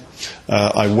bed,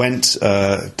 I went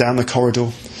down the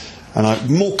corridor, and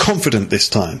I'm more confident this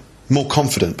time. More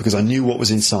confident, because I knew what was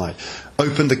inside.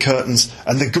 Opened the curtains,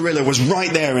 and the gorilla was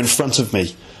right there in front of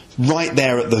me. Right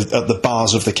there at the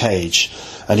bars of the cage.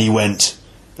 And he went,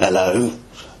 hello,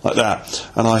 like that.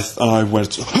 And I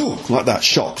went, oh, like that,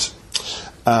 shocked.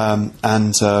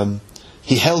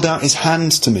 He held out his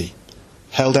hand to me.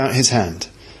 Held out his hand.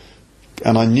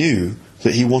 And I knew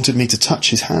that he wanted me to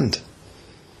touch his hand.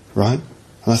 Right?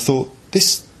 And I thought,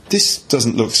 this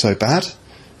doesn't look so bad.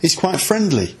 He's quite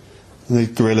friendly. And the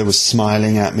gorilla was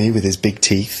smiling at me with his big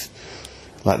teeth.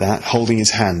 Like that, holding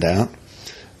his hand out.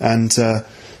 And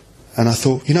I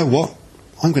thought, you know what?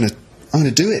 I'm going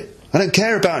to do it. I don't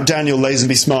care about Daniel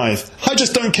Lazenby Smythe. I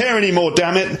just don't care anymore,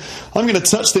 damn it. I'm going to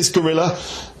touch this gorilla.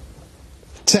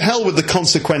 To hell with the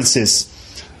consequences.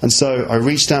 And so I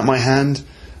reached out my hand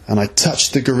and I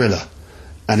touched the gorilla.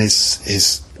 And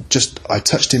I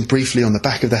touched him briefly on the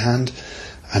back of the hand,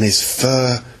 and his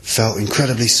fur felt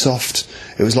incredibly soft.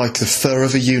 It was like the fur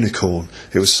of a unicorn.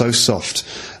 It was so soft.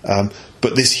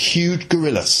 But this huge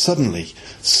gorilla suddenly,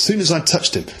 as soon as I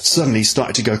touched him, suddenly he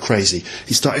started to go crazy.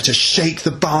 He started to shake the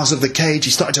bars of the cage.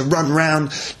 He started to run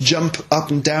round, jump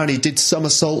up and down. He did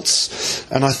somersaults.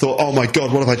 And I thought, oh my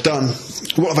God, what have I done?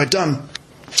 What have I done?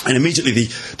 And immediately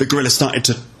the gorilla started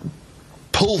to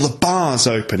pull the bars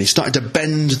open. He started to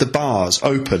bend the bars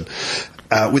open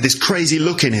with this crazy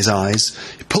look in his eyes.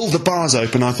 He pulled the bars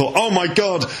open. I thought, oh my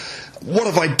God, what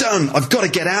have I done? I've got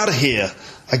to get out of here.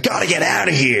 I got to get out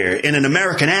of here, in an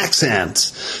American accent.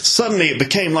 Suddenly it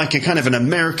became like a kind of an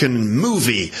American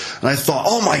movie. And I thought,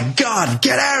 oh my God,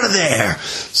 get out of there.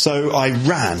 So I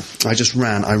ran. I just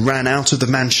ran. I ran out of the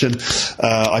mansion.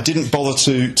 I didn't bother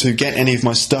to get any of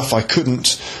my stuff. I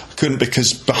couldn't couldn't,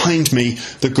 because behind me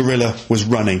the gorilla was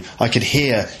running. I could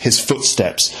hear his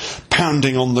footsteps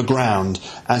pounding on the ground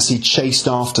as he chased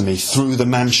after me through the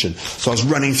mansion. So I was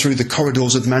running through the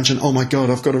corridors of the mansion. Oh my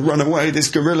God, I've got to run away. This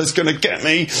gorilla's going to get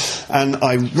me. And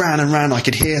I ran and ran. I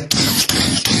could hear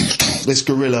this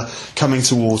gorilla coming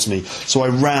towards me. So I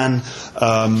ran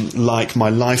like my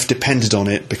life depended on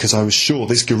it, because I was sure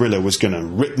this gorilla was going to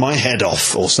rip my head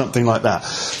off or something like that.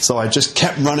 So I just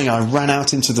kept running. I ran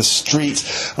out into the street,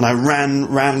 and I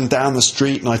ran down the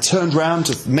street, and I turned round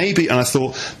and I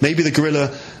thought maybe the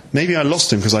gorilla, maybe I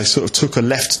lost him, because I sort of took a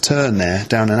left turn there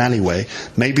down an alleyway.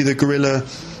 Maybe the gorilla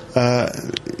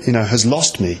has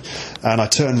lost me. And I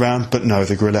turned round, but no,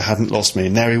 the gorilla hadn't lost me.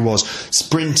 And there he was,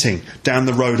 sprinting down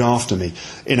the road after me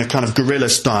in a kind of gorilla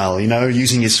style,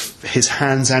 using his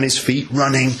hands and his feet,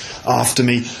 running after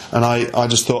me. And I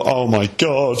just thought, oh my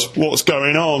God, what's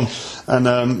going on?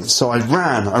 And so I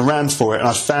ran for it, and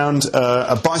I found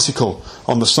a bicycle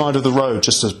on the side of the road,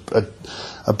 just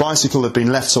a bicycle had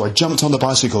been left. So I jumped on the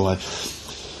bicycle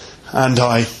and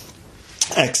I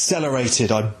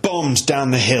accelerated. I bombed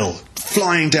down the hill,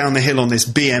 flying down the hill on this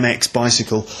BMX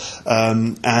bicycle,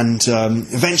 and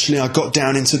eventually I got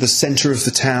down into the centre of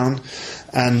the town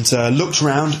and looked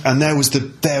round, and there was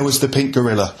the pink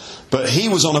gorilla. But he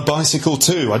was on a bicycle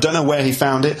too. I don't know where he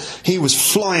found it. He was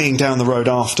flying down the road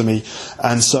after me,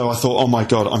 and so I thought, oh my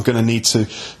God, I'm going to need to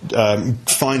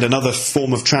find another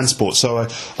form of transport. So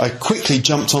I quickly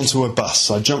jumped onto a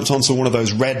bus. I jumped onto one of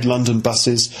those red London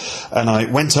buses, and I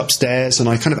went upstairs, and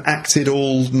I kind of acted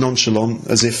all nonchalant,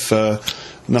 as if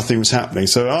nothing was happening.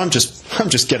 So I'm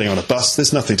just getting on a bus.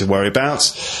 There's nothing to worry about.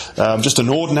 I'm just an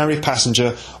ordinary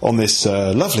passenger on this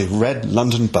lovely red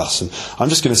London bus, and I'm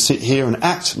just going to sit here and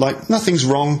act like nothing's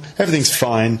wrong. Everything's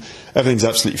fine. Everything's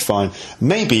absolutely fine.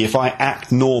 Maybe if I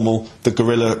act normal, the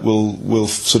gorilla will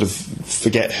sort of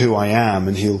forget who I am,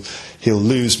 and he'll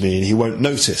lose me, and he won't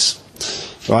notice.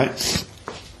 Right?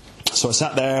 So I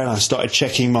sat there and I started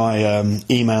checking my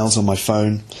emails on my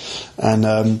phone, and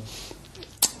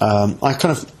I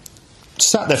kind of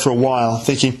sat there for a while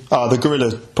thinking, the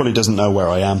gorilla probably doesn't know where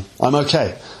I am. I'm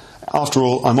okay. After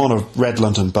all, I'm on a red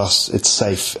London bus. It's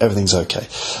safe. Everything's okay.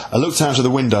 I looked out of the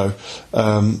window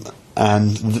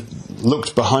and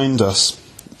looked behind us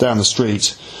down the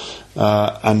street,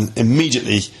 and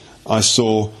immediately I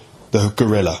saw the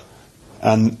gorilla.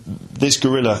 And this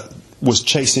gorilla was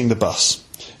chasing the bus.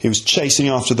 He was chasing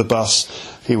after the bus.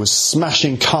 He was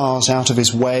smashing cars out of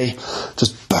his way,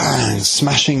 just bang,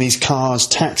 smashing these cars,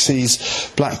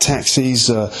 taxis, black taxis,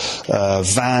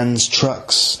 vans,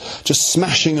 trucks, just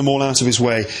smashing them all out of his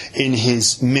way in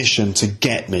his mission to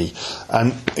get me.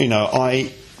 And,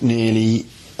 I nearly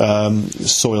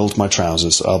soiled my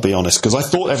trousers, I'll be honest, because I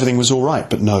thought everything was all right,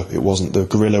 but no, it wasn't. The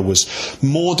gorilla was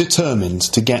more determined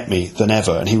to get me than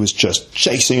ever, and he was just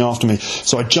chasing after me.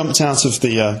 So I jumped out of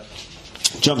the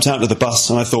bus,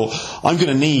 and I thought, I'm going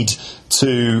to need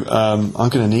to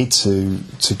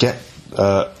get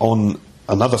on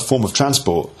another form of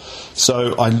transport.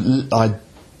 So I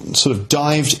sort of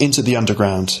dived into the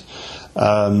underground,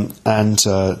 and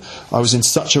I was in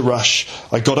such a rush.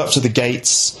 I got up to the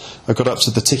gates. I got up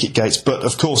to the ticket gates, but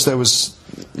of course there was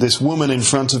this woman in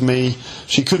front of me.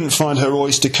 She couldn't find her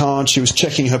Oyster card. She was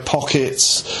checking her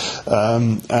pockets,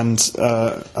 and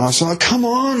I was like, come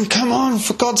on,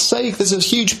 for God's sake, there's a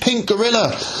huge pink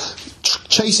gorilla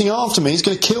chasing after me. He's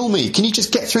going to kill me. Can you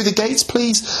just get through the gates,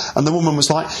 please? And the woman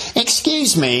was like,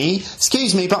 excuse me,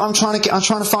 but I'm trying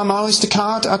to find my Oyster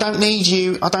card. I don't need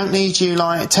you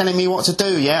like telling me what to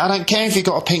do. Yeah, I don't care if you've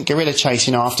got a pink gorilla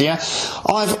chasing after you.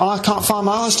 I can't find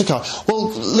my Oyster card.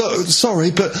 Well, look, sorry,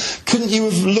 but couldn't you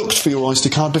have looked for your Oyster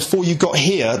card before you got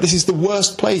here? This is the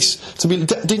worst place to be.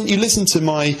 Didn't you listen to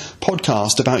my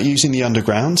podcast about using the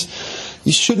underground?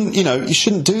 You shouldn't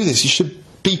do this. You should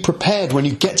be prepared when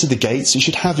you get to the gates. You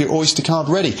should have your Oyster card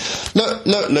ready. Look,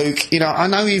 Luke. I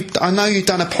know you've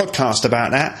done a podcast about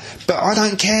that, but I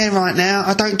don't care right now.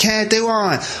 I don't care, do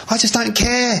I? I just don't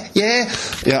care. Yeah.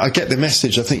 I get the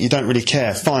message. I think you don't really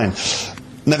care. Fine.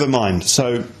 Never mind.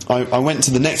 So I went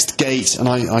to the next gate, and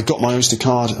I got my Oyster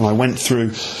card, and I went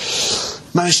through.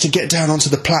 Managed to get down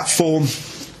onto the platform.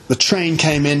 The train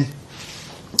came in.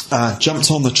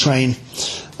 Jumped on the train,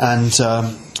 and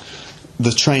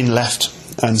the train left.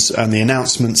 And the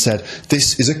announcement said,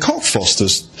 this is a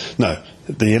Cockfosters. No,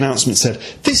 the announcement said,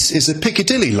 this is a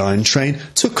Piccadilly line train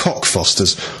to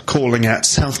Cockfosters, calling at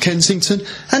South Kensington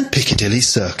and Piccadilly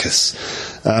Circus.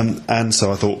 And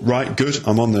so I thought, right, good,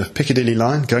 I'm on the Piccadilly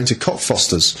line going to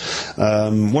Cockfosters.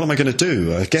 What am I going to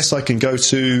do? I guess I could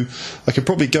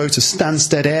probably go to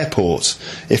Stansted Airport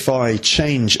if I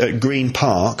change at Green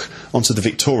Park onto the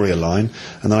Victoria line,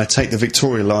 and then I take the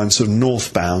Victoria line sort of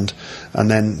northbound and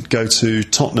then go to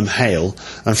Tottenham Hale,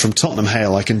 and from Tottenham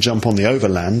Hale I can jump on the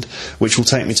overland, which will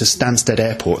take me to Stansted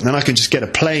Airport, and then I can just get a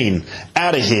plane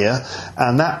out of here,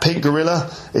 and that pink gorilla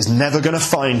is never going to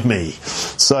find me.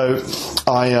 So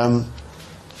I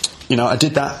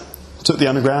did that, took the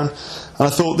underground, and I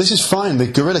thought, this is fine, the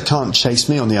gorilla can't chase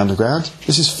me on the underground,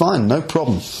 this is fine, no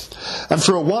problem. And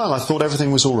for a while I thought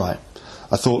everything was alright.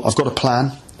 I thought, I've got a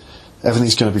plan,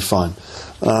 everything's going to be fine.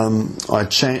 I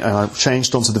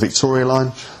changed onto the Victoria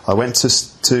line, I went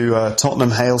to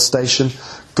Tottenham Hale station,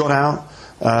 got out,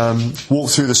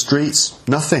 walked through the streets,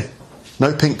 nothing,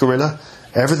 no pink gorilla,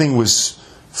 everything was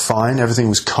fine, everything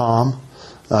was calm,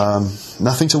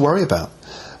 nothing to worry about.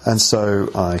 And so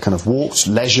I kind of walked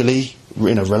leisurely,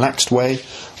 in a relaxed way.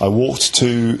 I walked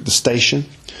to the station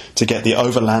to get the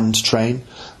overland train,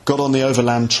 got on the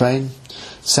overland train,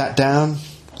 sat down,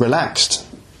 relaxed.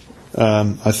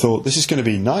 I thought, this is going to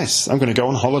be nice, I'm going to go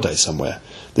on holiday somewhere,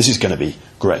 this is going to be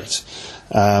great.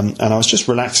 And I was just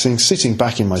relaxing, sitting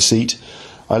back in my seat.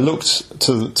 I looked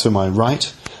to my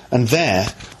right, and there,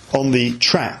 on the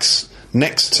tracks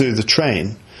next to the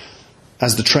train,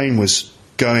 as the train was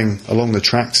going along the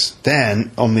tracks,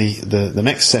 then on the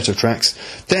next set of tracks,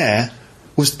 there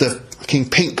was the fucking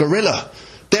pink gorilla.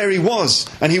 There he was,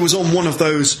 and he was on one of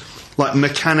those like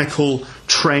mechanical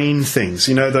train things,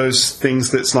 you know, those things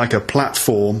that's like a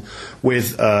platform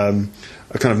with a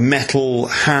kind of metal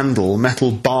handle,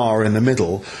 metal bar in the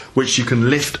middle, which you can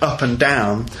lift up and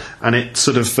down, and it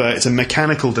sort of it's a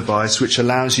mechanical device which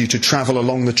allows you to travel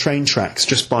along the train tracks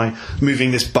just by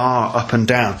moving this bar up and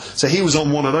down. So he was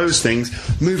on one of those things,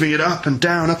 moving it up and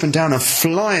down, and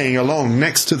flying along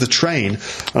next to the train,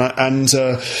 and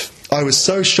I was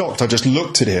so shocked I just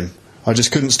looked at him. I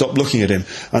just couldn't stop looking at him.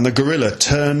 And the gorilla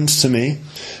turned to me,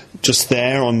 just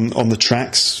there on the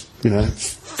tracks, you know,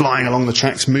 flying along the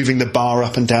tracks, moving the bar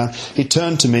up and down. He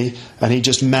turned to me and he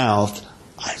just mouthed,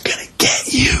 "I'm going to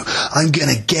get you, I'm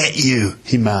going to get you,"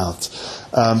 he mouthed.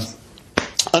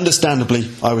 Understandably,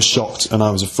 I was shocked and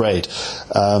I was afraid.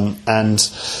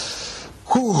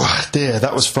 Whew, dear,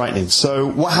 that was frightening. So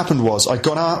what happened was, I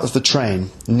got out of the train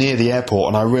near the airport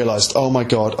and I realised, oh my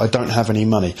God, I don't have any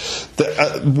money.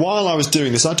 While I was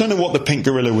doing this, I don't know what the pink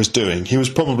gorilla was doing. He was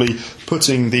probably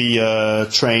putting the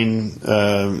train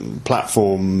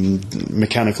platform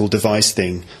mechanical device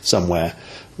thing somewhere.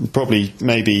 Probably,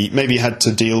 maybe had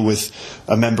to deal with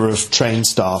a member of train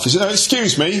staff. He said,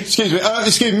 excuse me,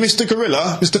 Mr.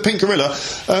 Gorilla, Mr. Pink Gorilla,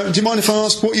 do you mind if I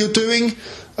ask what you're doing?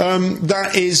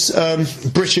 That is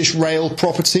British rail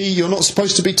property. You're not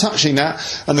supposed to be touching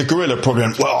that. And the gorilla probably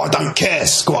went, well, I don't care,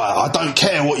 Squire. I don't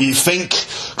care what you think,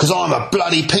 because I'm a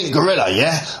bloody pink gorilla,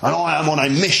 yeah? And I am on a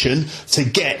mission to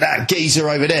get that geezer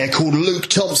over there called Luke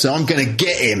Thompson. I'm going to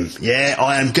get him, yeah?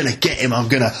 I am going to get him. I'm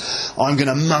going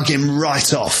to mug him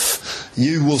right off.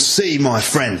 You will see, my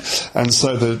friend. And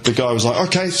so the guy was like,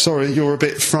 okay, sorry, you're a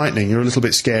bit frightening. You're a little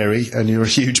bit scary, and you're a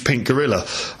huge pink gorilla.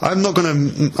 I'm not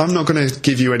going to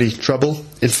give you any trouble.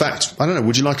 In fact, I don't know,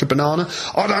 would you like a banana?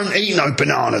 I don't eat no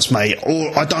bananas, mate.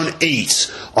 Or I don't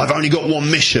eat. I've only got one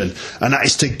mission, and that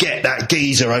is to get that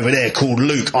geezer over there called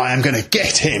Luke. I am going to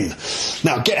get him.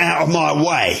 Now get out of my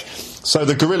way. So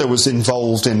the gorilla was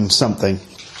involved in something,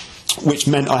 which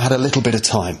meant I had a little bit of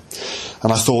time.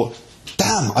 And I thought,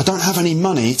 damn, I don't have any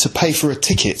money to pay for a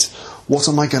ticket. What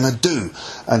am I going to do?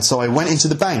 And so I went into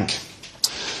the bank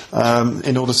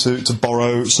in order to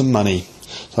borrow some money.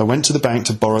 So I went to the bank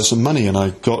to borrow some money, and I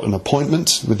got an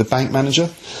appointment with the bank manager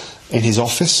in his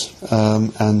office.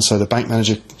 And so the bank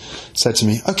manager said to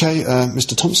me, okay,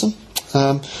 Mr. Thompson,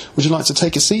 would you like to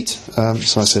take a seat?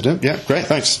 So I said, yeah, great,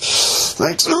 thanks.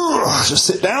 Just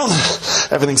sit down.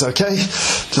 Everything's okay.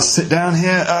 Just sit down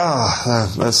here.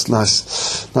 That's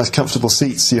nice comfortable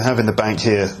seats you have in the bank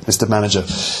here, Mr. Manager.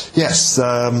 Yes,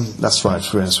 that's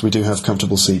right. Yes, we do have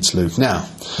comfortable seats, Luke. Now,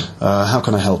 how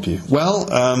can I help you? Well,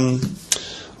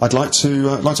 I'd like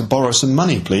to borrow some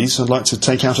money, please. I'd like to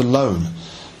take out a loan.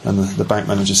 And the bank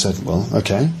manager said, well,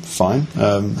 okay, fine.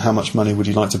 How much money would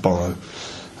you like to borrow?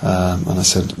 And I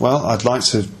said, well, I'd like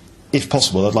to, if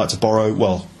possible, I'd like to borrow,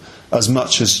 well, as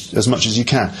much as you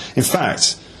can. In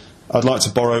fact, I'd like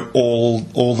to borrow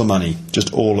all the money,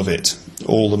 just all of it,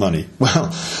 all the money.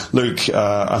 Well, Luke,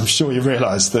 I'm sure you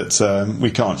realise that we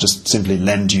can't just simply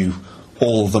lend you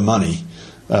all the money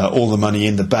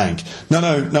in the bank. No,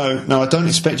 I don't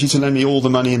expect you to lend me all the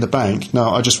money in the bank. No,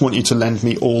 I just want you to lend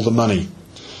me all the money.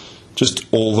 just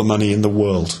all the money in the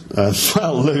world.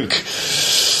 Well, Luke,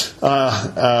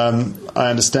 I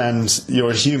understand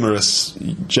you're a humorous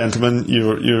gentleman.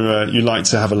 You like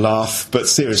to have a laugh, but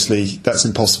seriously, that's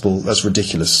impossible. That's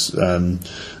ridiculous.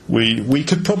 We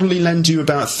could probably lend you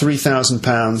about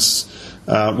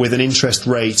 £3,000 with an interest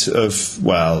rate of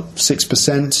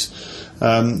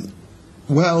 6%.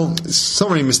 Well,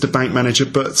 sorry, Mr. Bank Manager,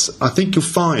 but I think you'll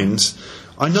find.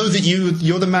 I know that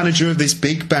you're the manager of this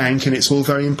big bank and it's all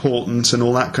very important and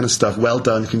all that kind of stuff. Well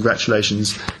done,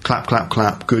 congratulations, clap, clap,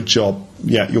 clap, good job.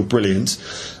 Yeah, you're brilliant.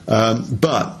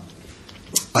 But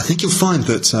I think you'll find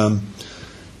that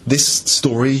this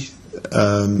story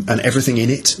and everything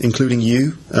in it, including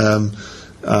you,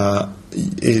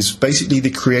 is basically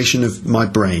the creation of my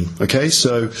brain. Okay,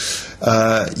 so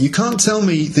you can't tell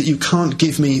me that you can't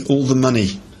give me all the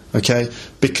money, okay,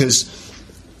 because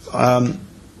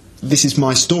this is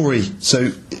my story.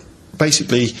 So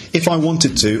basically, if I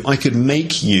wanted to, I could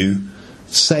make you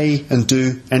say and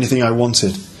do anything I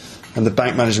wanted. And the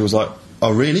bank manager was like,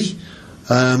 oh, really?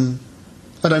 I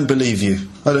don't believe you.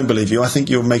 I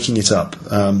think you're making it up.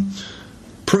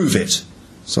 Prove it.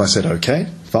 So I said, okay,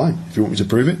 fine. If you want me to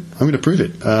prove it, I'm going to prove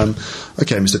it.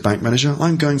 Okay, Mr. Bank Manager,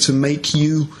 I'm going to make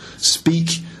you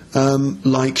speak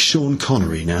like Sean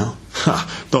Connery now.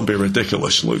 Ha! Don't be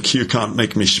ridiculous, Luke. You can't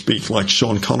make me speak like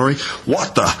Sean Connery.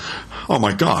 What the? Oh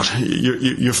my God!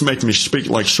 You've made me speak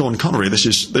like Sean Connery. This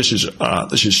is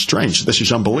strange. This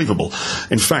is unbelievable.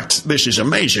 In fact, this is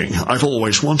amazing. I've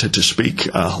always wanted to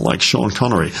speak like Sean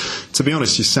Connery. To be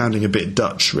honest, you're sounding a bit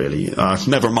Dutch, really.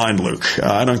 Never mind, Luke.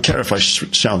 I don't care if I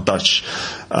sound Dutch.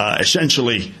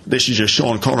 Essentially, this is a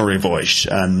Sean Connery voice,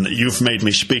 and you've made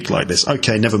me speak like this.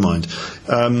 Okay, never mind.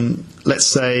 Let's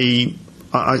say.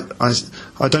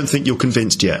 I don't think you're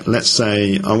convinced yet. Let's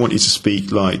say I want you to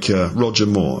speak like Roger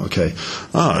Moore, okay?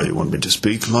 Oh, you want me to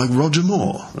speak like Roger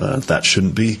Moore? That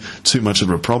shouldn't be too much of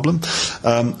a problem.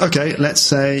 Okay, let's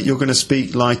say you're going to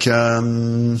speak like you're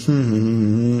going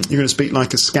to speak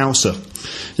like a Scouser.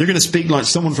 You're going to speak like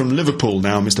someone from Liverpool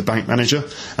now, Mr. Bank Manager,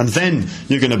 and then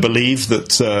you're going to believe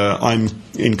that I'm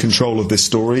in control of this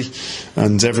story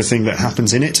and everything that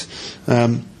happens in it.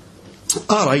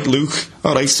 All right, Luke.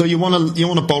 All right, so you want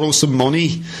to borrow some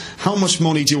money? How much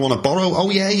money do you want to borrow? Oh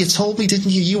yeah, you told me,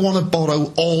 didn't you? You want to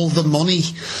borrow all the money?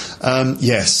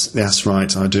 Yes, that's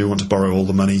right. I do want to borrow all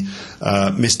the money,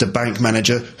 Mr. Bank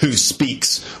Manager, who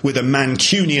speaks with a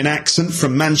Mancunian accent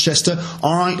from Manchester.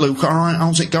 All right, Luke. All right,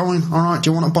 how's it going? All right, do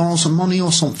you want to borrow some money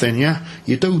or something? Yeah,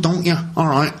 you do, don't you? All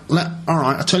right, all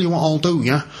right. I tell you what I'll do.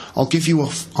 Yeah, I'll give you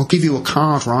a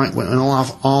card, right, and I'll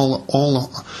have all.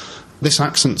 This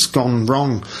accent's gone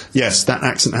wrong. Yes, that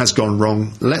accent has gone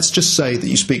wrong. Let's just say that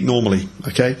you speak normally,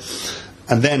 okay?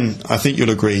 And then I think you'll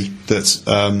agree that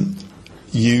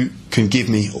you can give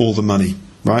me all the money,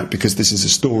 right? Because this is a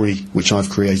story which I've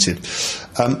created.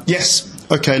 Yes,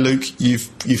 okay, Luke,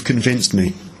 you've convinced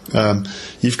me.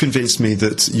 You've convinced me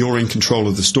that you're in control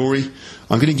of the story.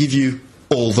 I'm going to give you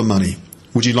all the money.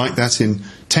 Would you like that in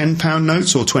 £10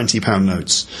 notes or £20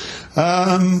 notes?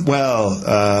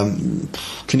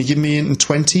 Can you give me in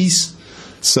 20s?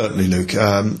 Certainly, Luke.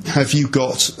 Have you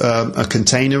got a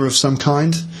container of some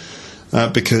kind?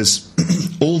 Because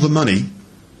all the money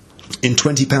in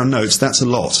 £20 notes, that's a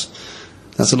lot.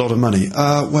 That's a lot of money.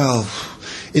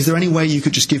 Is there any way you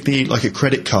could just give me like a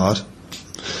credit card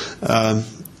and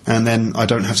then I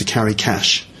don't have to carry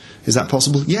cash? Is that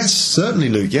possible? Yes, certainly,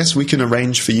 Luke. Yes, we can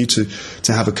arrange for you to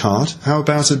have a card. How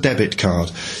about a debit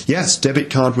card? Yes, debit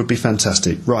card would be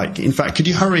fantastic. Right. In fact, could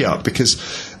you hurry up? Because,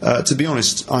 to be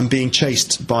honest, I'm being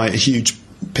chased by a huge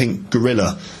pink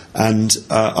gorilla, and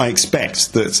I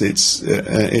expect that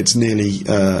it's nearly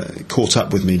caught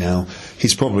up with me now.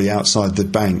 He's probably outside the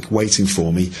bank waiting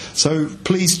for me. So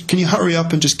please, can you hurry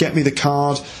up and just get me the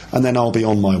card, and then I'll be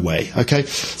on my way, okay?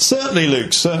 Certainly,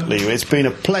 Luke, certainly. It's been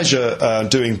a pleasure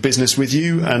doing business with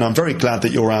you, and I'm very glad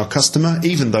that you're our customer,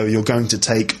 even though you're going to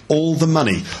take all the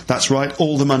money. That's right,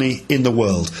 all the money in the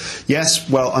world. Yes,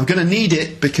 well, I'm going to need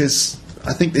it because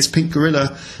I think this pink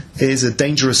gorilla is a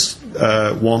dangerous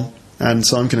one, and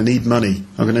so I'm going to need money.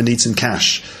 I'm going to need some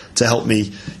cash to help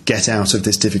me get out of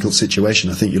this difficult situation.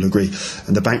 I think you'll agree.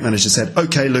 And the bank manager said,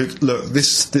 okay, Luke, look,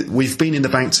 we've been in the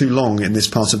bank too long in this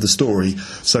part of the story,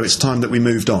 so it's time that we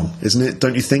moved on, isn't it?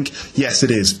 Don't you think? Yes,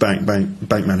 it is, bank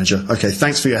manager. Okay,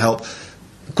 thanks for your help.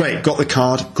 Great, got the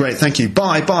card. Great, thank you.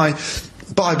 Bye.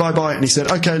 And he said,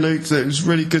 okay, Luke, it was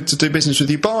really good to do business with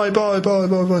you. Bye.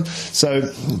 So,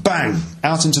 bang,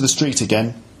 out into the street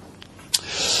again.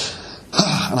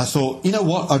 And I thought, you know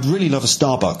what? I'd really love a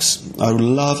Starbucks. I would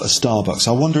love a Starbucks.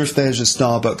 I wonder if there's a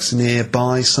Starbucks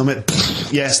nearby somewhere.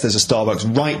 Yes, there's a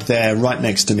Starbucks right there, right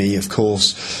next to me, of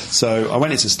course. So I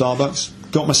went into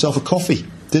Starbucks, got myself a coffee,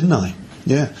 didn't I?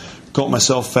 Yeah. Got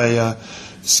myself a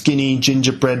skinny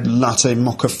gingerbread latte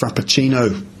mocha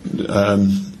frappuccino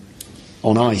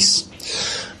on ice.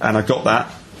 And I got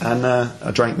that, and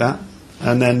I drank that.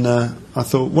 And then I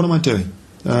thought, what am I doing?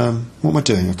 What am I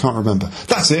doing? I can't remember.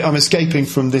 That's it. I'm escaping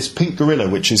from this pink gorilla,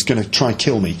 which is going to try and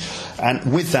kill me.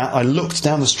 And with that, I looked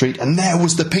down the street, and there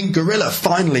was the pink gorilla,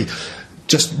 finally,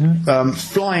 just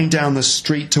flying down the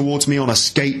street towards me on a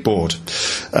skateboard.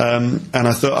 And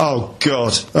I thought, oh,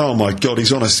 God. Oh, my God,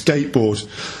 he's on a skateboard.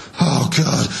 Oh,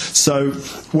 God. So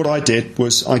what I did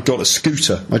was I got a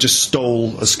scooter. I just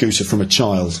stole a scooter from a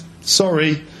child.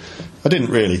 Sorry. I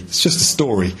didn't really. It's just a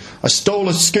story. I stole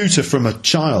a scooter from a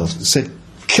child and said,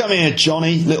 come here,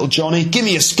 Johnny, little Johnny, give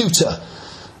me a scooter.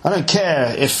 I don't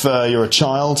care if you're a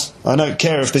child. I don't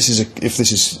care if this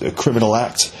is a criminal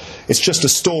act. It's just a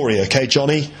story, okay,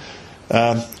 Johnny?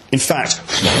 In fact,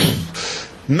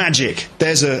 magic.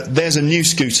 There's a new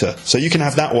scooter, so you can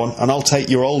have that one, and I'll take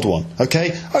your old one,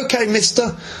 okay? Okay,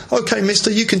 mister. Okay,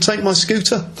 mister, you can take my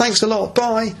scooter. Thanks a lot.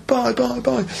 Bye. Bye, bye,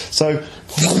 bye. So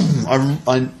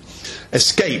I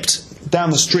escaped down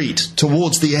the street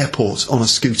towards the airport on a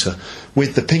scooter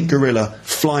with the pink gorilla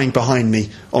flying behind me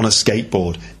on a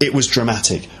skateboard. It was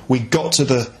dramatic. We got to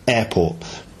the airport.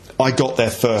 I got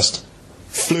there first,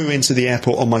 flew into the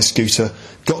airport on my scooter,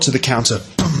 got to the counter.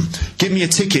 Boom, give me a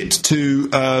ticket to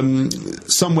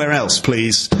somewhere else,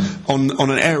 please, on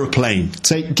an aeroplane.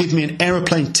 Give me an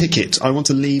aeroplane ticket. I want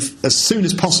to leave as soon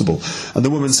as possible. And the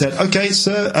woman said, OK,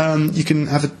 sir, you can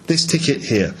have this ticket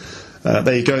here.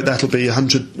 There you go, that'll be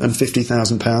 £150,000.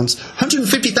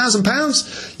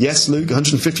 £150,000? Yes, Luke,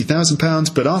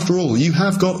 £150,000, but after all, you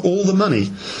have got all the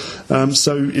money.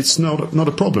 So it's not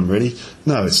a problem, really.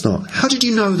 No, it's not. How did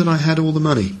you know that I had all the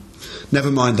money?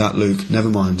 Never mind that, Luke, never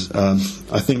mind. I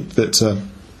think there's a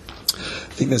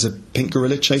pink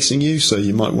gorilla chasing you, so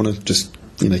you might want to just,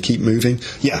 keep moving.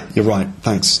 Yeah, you're right,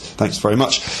 thanks very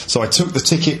much. So I took the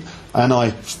ticket, and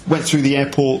I went through the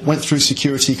airport, went through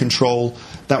security control.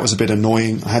 That was a bit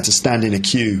annoying. I had to stand in a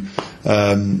queue. So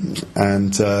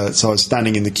I was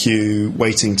standing in the queue,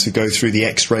 waiting to go through the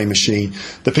X-ray machine.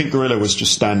 The pink gorilla was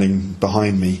just standing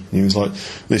behind me. He was like,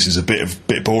 this is a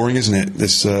bit boring, isn't it,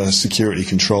 this security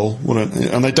control?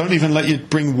 And they don't even let you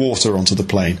bring water onto the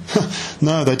plane.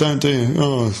 No, they don't do.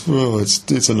 Oh,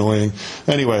 it's annoying.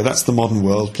 Anyway, that's the modern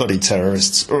world. Bloody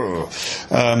terrorists.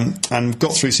 And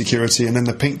got through security, and then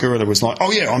the pink gorilla was like,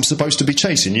 oh, yeah, I'm supposed to be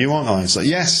chasing you, aren't I? So,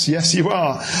 yes, you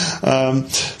are.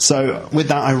 So with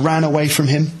that, I ran away from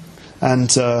him and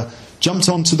jumped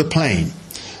onto the plane,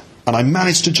 and I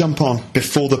managed to jump on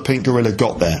before the pink gorilla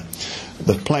got there.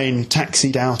 The plane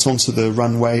taxied out onto the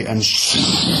runway and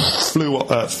flew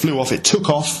off. It took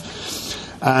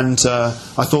off, and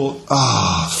I thought,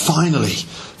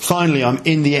 finally I'm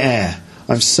in the air,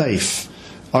 I'm safe.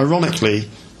 Ironically,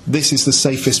 this is the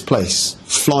safest place,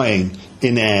 flying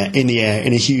in the air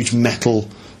in a huge metal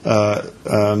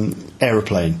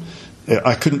aeroplane.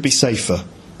 I couldn't be safer.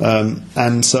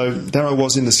 And so there I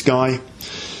was in the sky,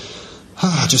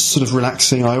 just sort of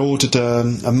relaxing. I ordered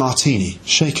a martini,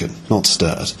 shaken, not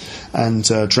stirred, and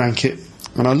drank it.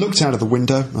 And I looked out of the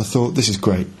window. I thought, this is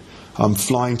great. I'm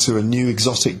flying to a new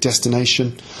exotic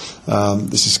destination.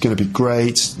 This is going to be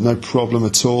great, no problem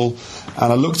at all.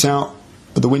 And I looked out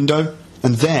at the window,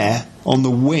 and there, on the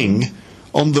wing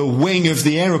of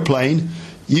the aeroplane,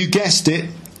 you guessed it,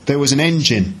 there was an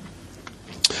engine.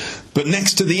 But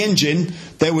next to the engine,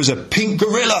 there was a pink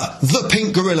gorilla. The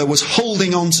pink gorilla was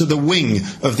holding on to the wing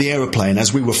of the aeroplane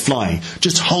as we were flying,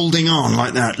 just holding on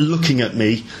like that, looking at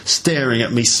me, staring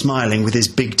at me, smiling with his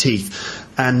big teeth.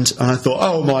 And I thought,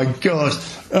 oh my God,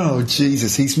 oh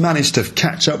Jesus, he's managed to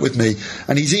catch up with me,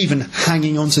 and he's even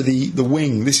hanging onto the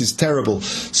wing. This is terrible.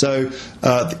 So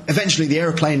eventually the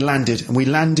aeroplane landed, and we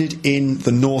landed in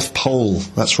the North Pole.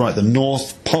 That's right, the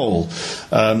North Pole.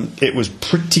 It was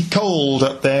pretty cold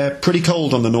up there, pretty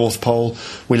cold on the North Pole.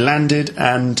 We landed,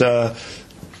 and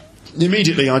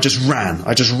immediately I just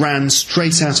ran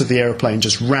straight out of the aeroplane,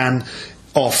 just ran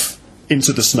off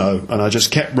into the snow, and I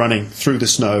just kept running through the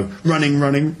snow, running.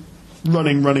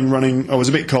 I was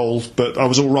a bit cold, but I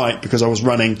was all right because I was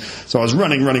running. So I was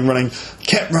running,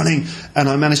 kept running, and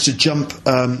I managed to jump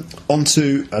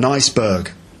onto an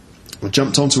iceberg. I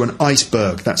jumped onto an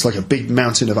iceberg. That's like a big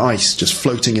mountain of ice just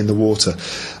floating in the water.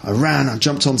 I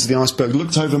jumped onto the iceberg,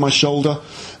 looked over my shoulder,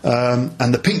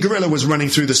 and the pink gorilla was running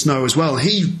through the snow as well.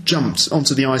 He jumped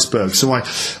onto the iceberg. So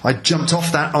I jumped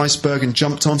off that iceberg and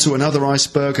jumped onto another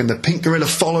iceberg, and the pink gorilla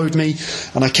followed me,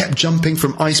 and I kept jumping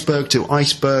from iceberg to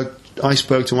iceberg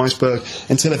to iceberg,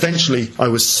 until eventually I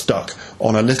was stuck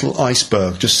on a little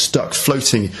iceberg, just stuck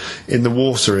floating in the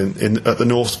water at the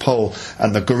North Pole,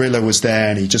 and the gorilla was there,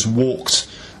 and he just walked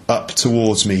up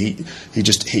towards me. He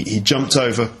jumped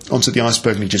over onto the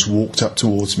iceberg, and he just walked up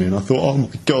towards me, and I thought, oh my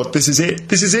God, this is it,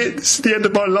 this is the end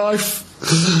of my life.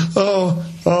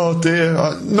 Oh dear,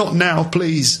 not now,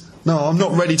 please. No, I'm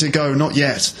not ready to go, not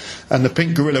yet. And the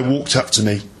pink gorilla walked up to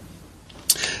me,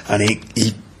 and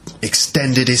he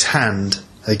extended his hand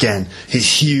again,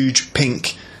 his huge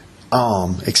pink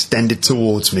arm extended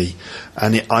towards me,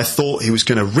 and I thought he was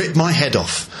going to rip my head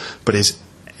off, but his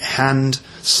hand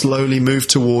slowly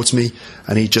moved towards me,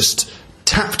 and he just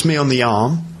tapped me on the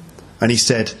arm, and he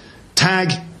said,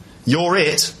 "Tag, you're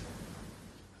it."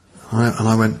 And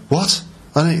I went, "What?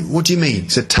 What do you mean?" He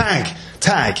said,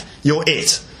 Tag, you're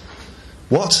it."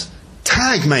 "What?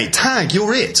 Tag, mate, tag,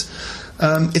 you're it.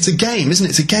 It's a game, isn't it?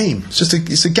 It's a game.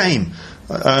 It's a game."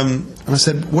 And I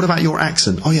said, "What about your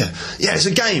accent?" "Oh yeah, it's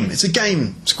a game. It's a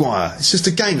game, Squire. It's just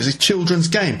a game. It's a children's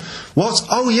game." "What?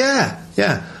 Oh yeah.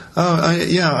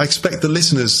 I expect the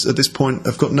listeners at this point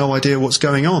have got no idea what's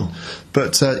going on.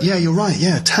 But yeah, you're right.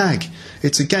 Yeah, tag.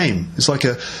 It's a game. It's like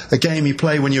a game you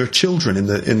play when you're children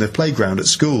in the playground at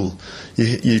school.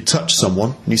 You touch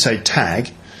someone and you say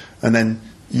tag, and then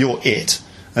you're it.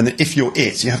 And if you're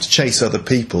it, you have to chase other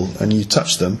people, and you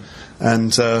touch them,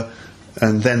 and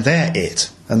then they're it,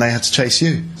 and they have to chase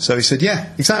you. So he said, "Yeah,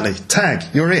 exactly. Tag,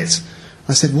 you're it."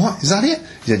 I said, "What? Is that it?"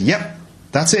 He said, "Yep,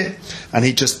 that's it." And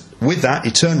with that,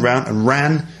 he turned round and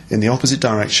ran in the opposite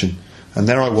direction. And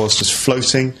there I was, just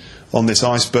floating on this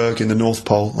iceberg in the North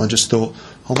Pole. I just thought,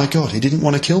 oh my God, he didn't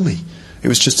want to kill me. It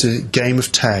was just a game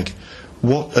of tag.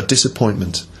 What a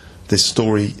disappointment this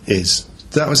story is.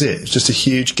 That was it. It's just a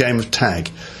huge game of tag.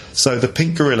 So the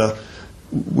pink gorilla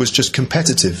was just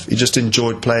competitive. He just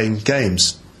enjoyed playing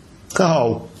games.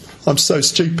 Oh, I'm so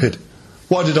stupid.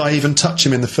 Why did I even touch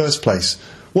him in the first place?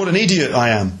 What an idiot I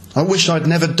am. I wish I'd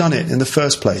never done it in the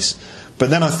first place. But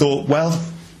then I thought, well,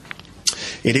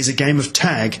 it is a game of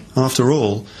tag after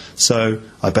all, so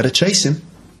I better chase him.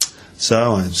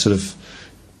 So I sort of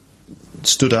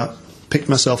stood up, picked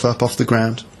myself up off the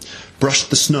ground, brushed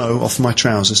the snow off my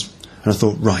trousers, and I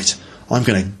thought, right, I'm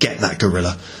going to get that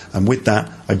gorilla. And with that,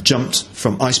 I jumped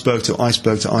from iceberg to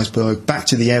iceberg to iceberg back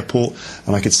to the airport,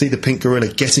 and I could see the pink gorilla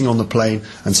getting on the plane,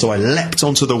 and so I leapt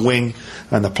onto the wing,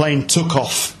 and the plane took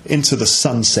off into the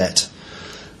sunset,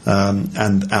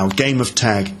 and our game of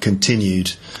tag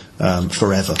continued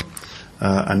forever.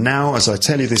 And now, as I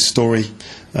tell you this story,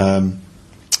 I'm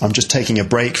just taking a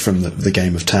break from the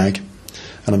game of tag,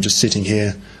 and I'm just sitting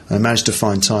here, and I managed to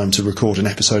find time to record an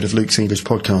episode of Luke's English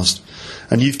podcast.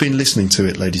 And you've been listening to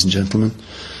it, ladies and gentlemen.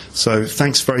 So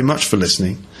thanks very much for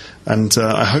listening. And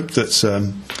I hope that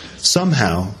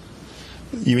somehow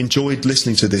you enjoyed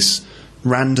listening to this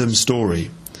random story.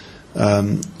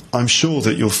 I'm sure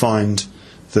that you'll find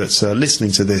that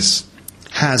listening to this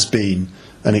has been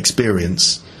an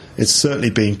experience. It's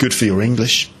certainly been good for your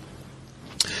English.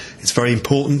 It's very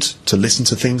important to listen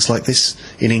to things like this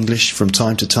in English from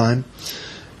time to time.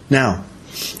 Now,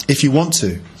 if you want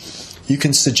to, you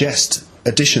can suggest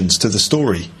additions to the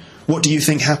story. What do you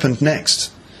think happened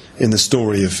next in the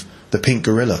story of the pink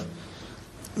gorilla?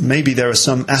 Maybe there are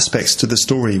some aspects to the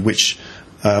story which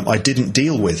I didn't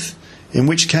deal with, in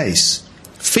which case,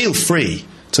 feel free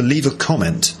to leave a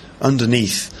comment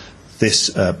underneath this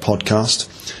podcast.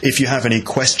 If you have any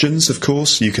questions, of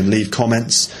course, you can leave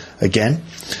comments again,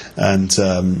 and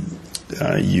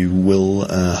you will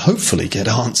hopefully get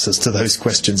answers to those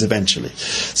questions eventually.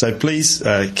 So please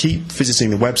keep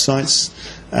visiting the websites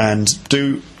and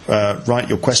do write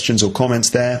your questions or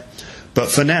comments there.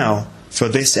 But for now, for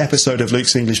this episode of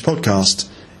Luke's English Podcast,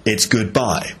 it's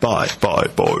goodbye. Bye.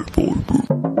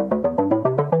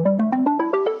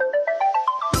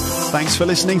 Thanks for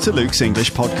listening to Luke's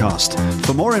English Podcast.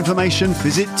 For more information,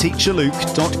 visit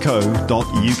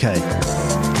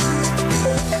teacherluke.co.uk.